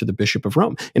defer to the Bishop of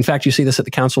Rome. In fact, you see this at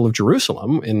the Council of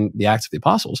Jerusalem in the Acts of the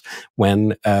Apostles,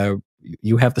 when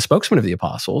you have the spokesman of the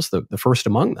apostles, the first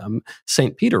among them,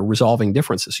 St. Peter, resolving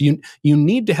differences. You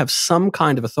need to have some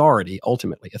kind of authority,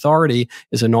 ultimately. Authority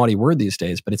is a naughty word these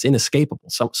days, but it's inescapable.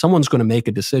 Someone's going to make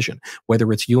a decision,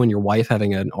 whether it's you and your wife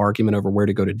having an argument over where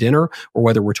to go to dinner, or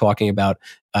whether we're talking about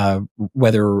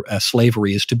whether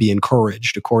slavery is to be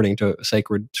encouraged according to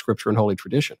sacred scripture and holy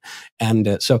tradition.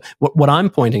 And so what I'm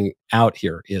pointing out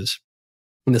here is,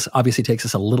 and this obviously takes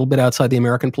us a little bit outside the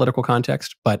American political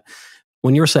context, but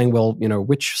when you're saying, well,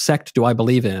 which sect do I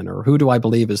believe in, or who do I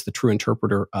believe is the true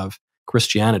interpreter of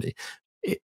Christianity?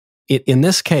 In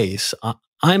this case,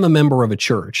 I'm a member of a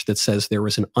church that says there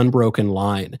is an unbroken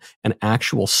line, an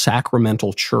actual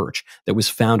sacramental church that was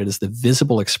founded as the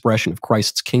visible expression of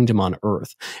Christ's kingdom on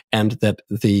earth, and that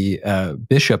the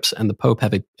bishops and the Pope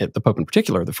the Pope in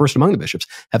particular, the first among the bishops,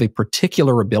 have a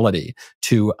particular ability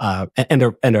to and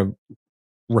a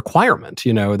requirement,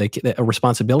 a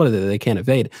responsibility that they can't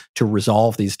evade to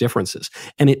resolve these differences.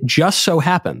 And it just so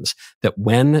happens that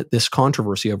when this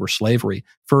controversy over slavery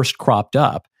first cropped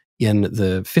up in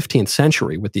the 15th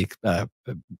century with the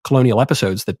colonial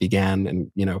episodes that began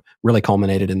and, really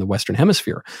culminated in the Western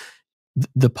Hemisphere.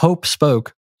 The Pope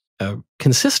spoke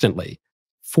consistently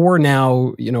for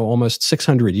now, almost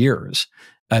 600 years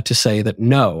to say that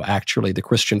no, actually, the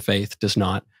Christian faith does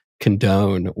not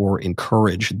condone or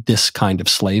encourage this kind of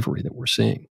slavery that we're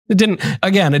seeing. It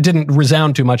didn't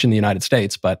resound too much in the United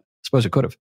States, but I suppose it could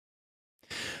have.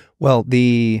 Well,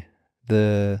 the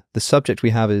subject we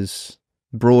have is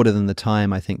broader than the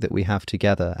time I think that we have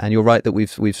together. And you're right that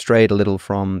we've strayed a little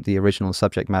from the original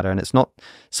subject matter, and it's not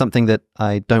something that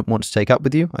I don't want to take up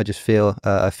with you. I just feel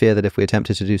I fear that if we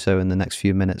attempted to do so in the next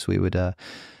few minutes, we would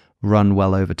run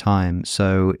well over time.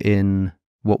 So in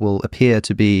what will appear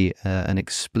to be an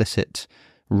explicit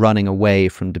running away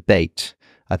from debate,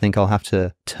 I think I'll have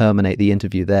to terminate the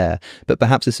interview there. But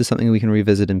perhaps this is something we can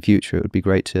revisit in future. It would be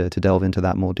great to delve into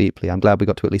that more deeply. I'm glad we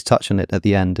got to at least touch on it at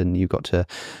the end, and you got to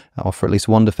offer at least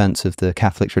one defense of the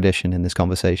Catholic tradition in this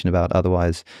conversation about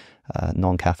otherwise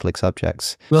non-Catholic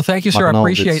subjects. Well, thank you, sir. Michael I Knowles,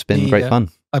 appreciate it's been great fun.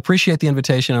 I appreciate the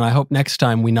invitation, and I hope next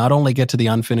time we not only get to the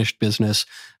unfinished business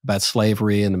about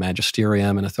slavery and the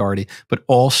magisterium and authority, but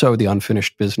also the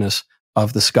unfinished business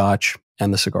of the Scotch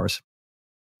and the cigars.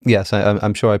 Yes,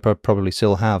 I'm sure I probably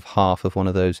still have half of one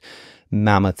of those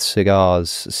mammoth cigars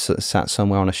sat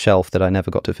somewhere on a shelf that I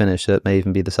never got to finish. It may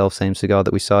even be the self-same cigar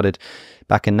that we started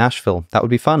back in Nashville. That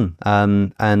would be fun.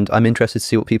 And I'm interested to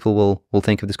see what people will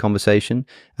think of this conversation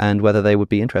and whether they would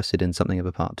be interested in something of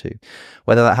a part 2.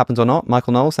 Whether that happens or not,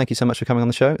 Michael Knowles, thank you so much for coming on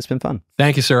the show. It's been fun.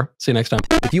 Thank you, sir. See you next time.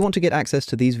 If you want to get access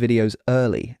to these videos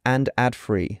early and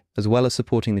ad-free, as well as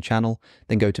supporting the channel,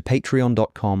 then go to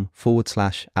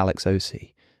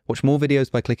patreon.com/AlexOC. Watch more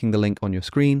videos by clicking the link on your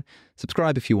screen,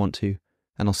 subscribe if you want to,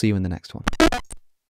 and I'll see you in the next one.